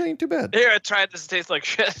 this actually ain't too bad." Here, I tried this. It tastes like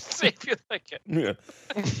shit. See if you like it. Yeah.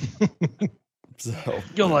 So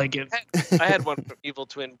You'll like it. I had one from Evil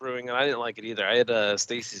Twin Brewing, and I didn't like it either. I had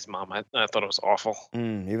Stacy's mom. I thought it was awful.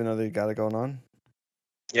 even though they got it going on.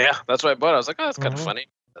 Yeah, that's what I bought. I was like, oh, that's kind of Mhm. funny.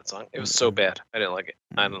 That song. It was so bad. I didn't like it.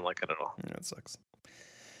 I didn't like it at all. Yeah, it sucks.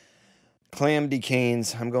 Clam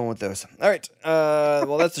decanes. I'm going with those. All right.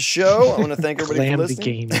 Well, that's the show. I want to thank everybody Clam for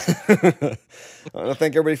listening. decanes. I want to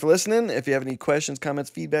thank everybody for listening. If you have any questions, comments,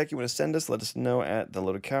 feedback you want to send us, let us know at The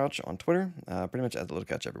Loaded Couch on Twitter. Pretty much at The Loaded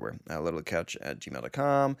Couch everywhere.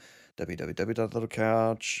 loadedcouch@gmail.com.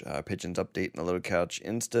 www.loadedcouch. Pigeons update in The Loaded Couch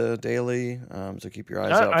Insta daily. So keep your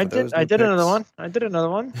eyes out for those. I did another one. I did another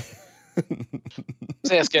one.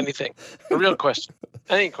 Just ask anything. A real question.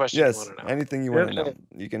 Any question you Yes, want to know. anything you want to know.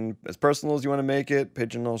 You can, as personal as you want to make it.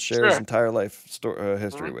 Pigeon will share his Sure. entire life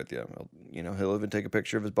history with you. He'll even take a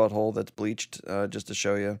picture of his butthole that's bleached just to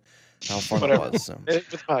show you how fun Whatever. it was. So.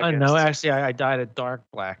 With I know. podcasts. Actually, I dyed it dark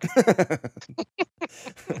black.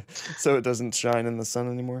 So it doesn't shine in the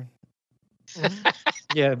sun anymore.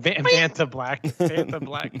 Yeah, Vanta black. Vanta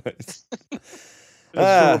black. Nice.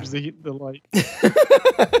 Absorbs the light.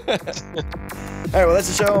 All right, well, that's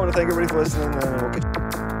the show. I want to thank everybody for listening. We'll catch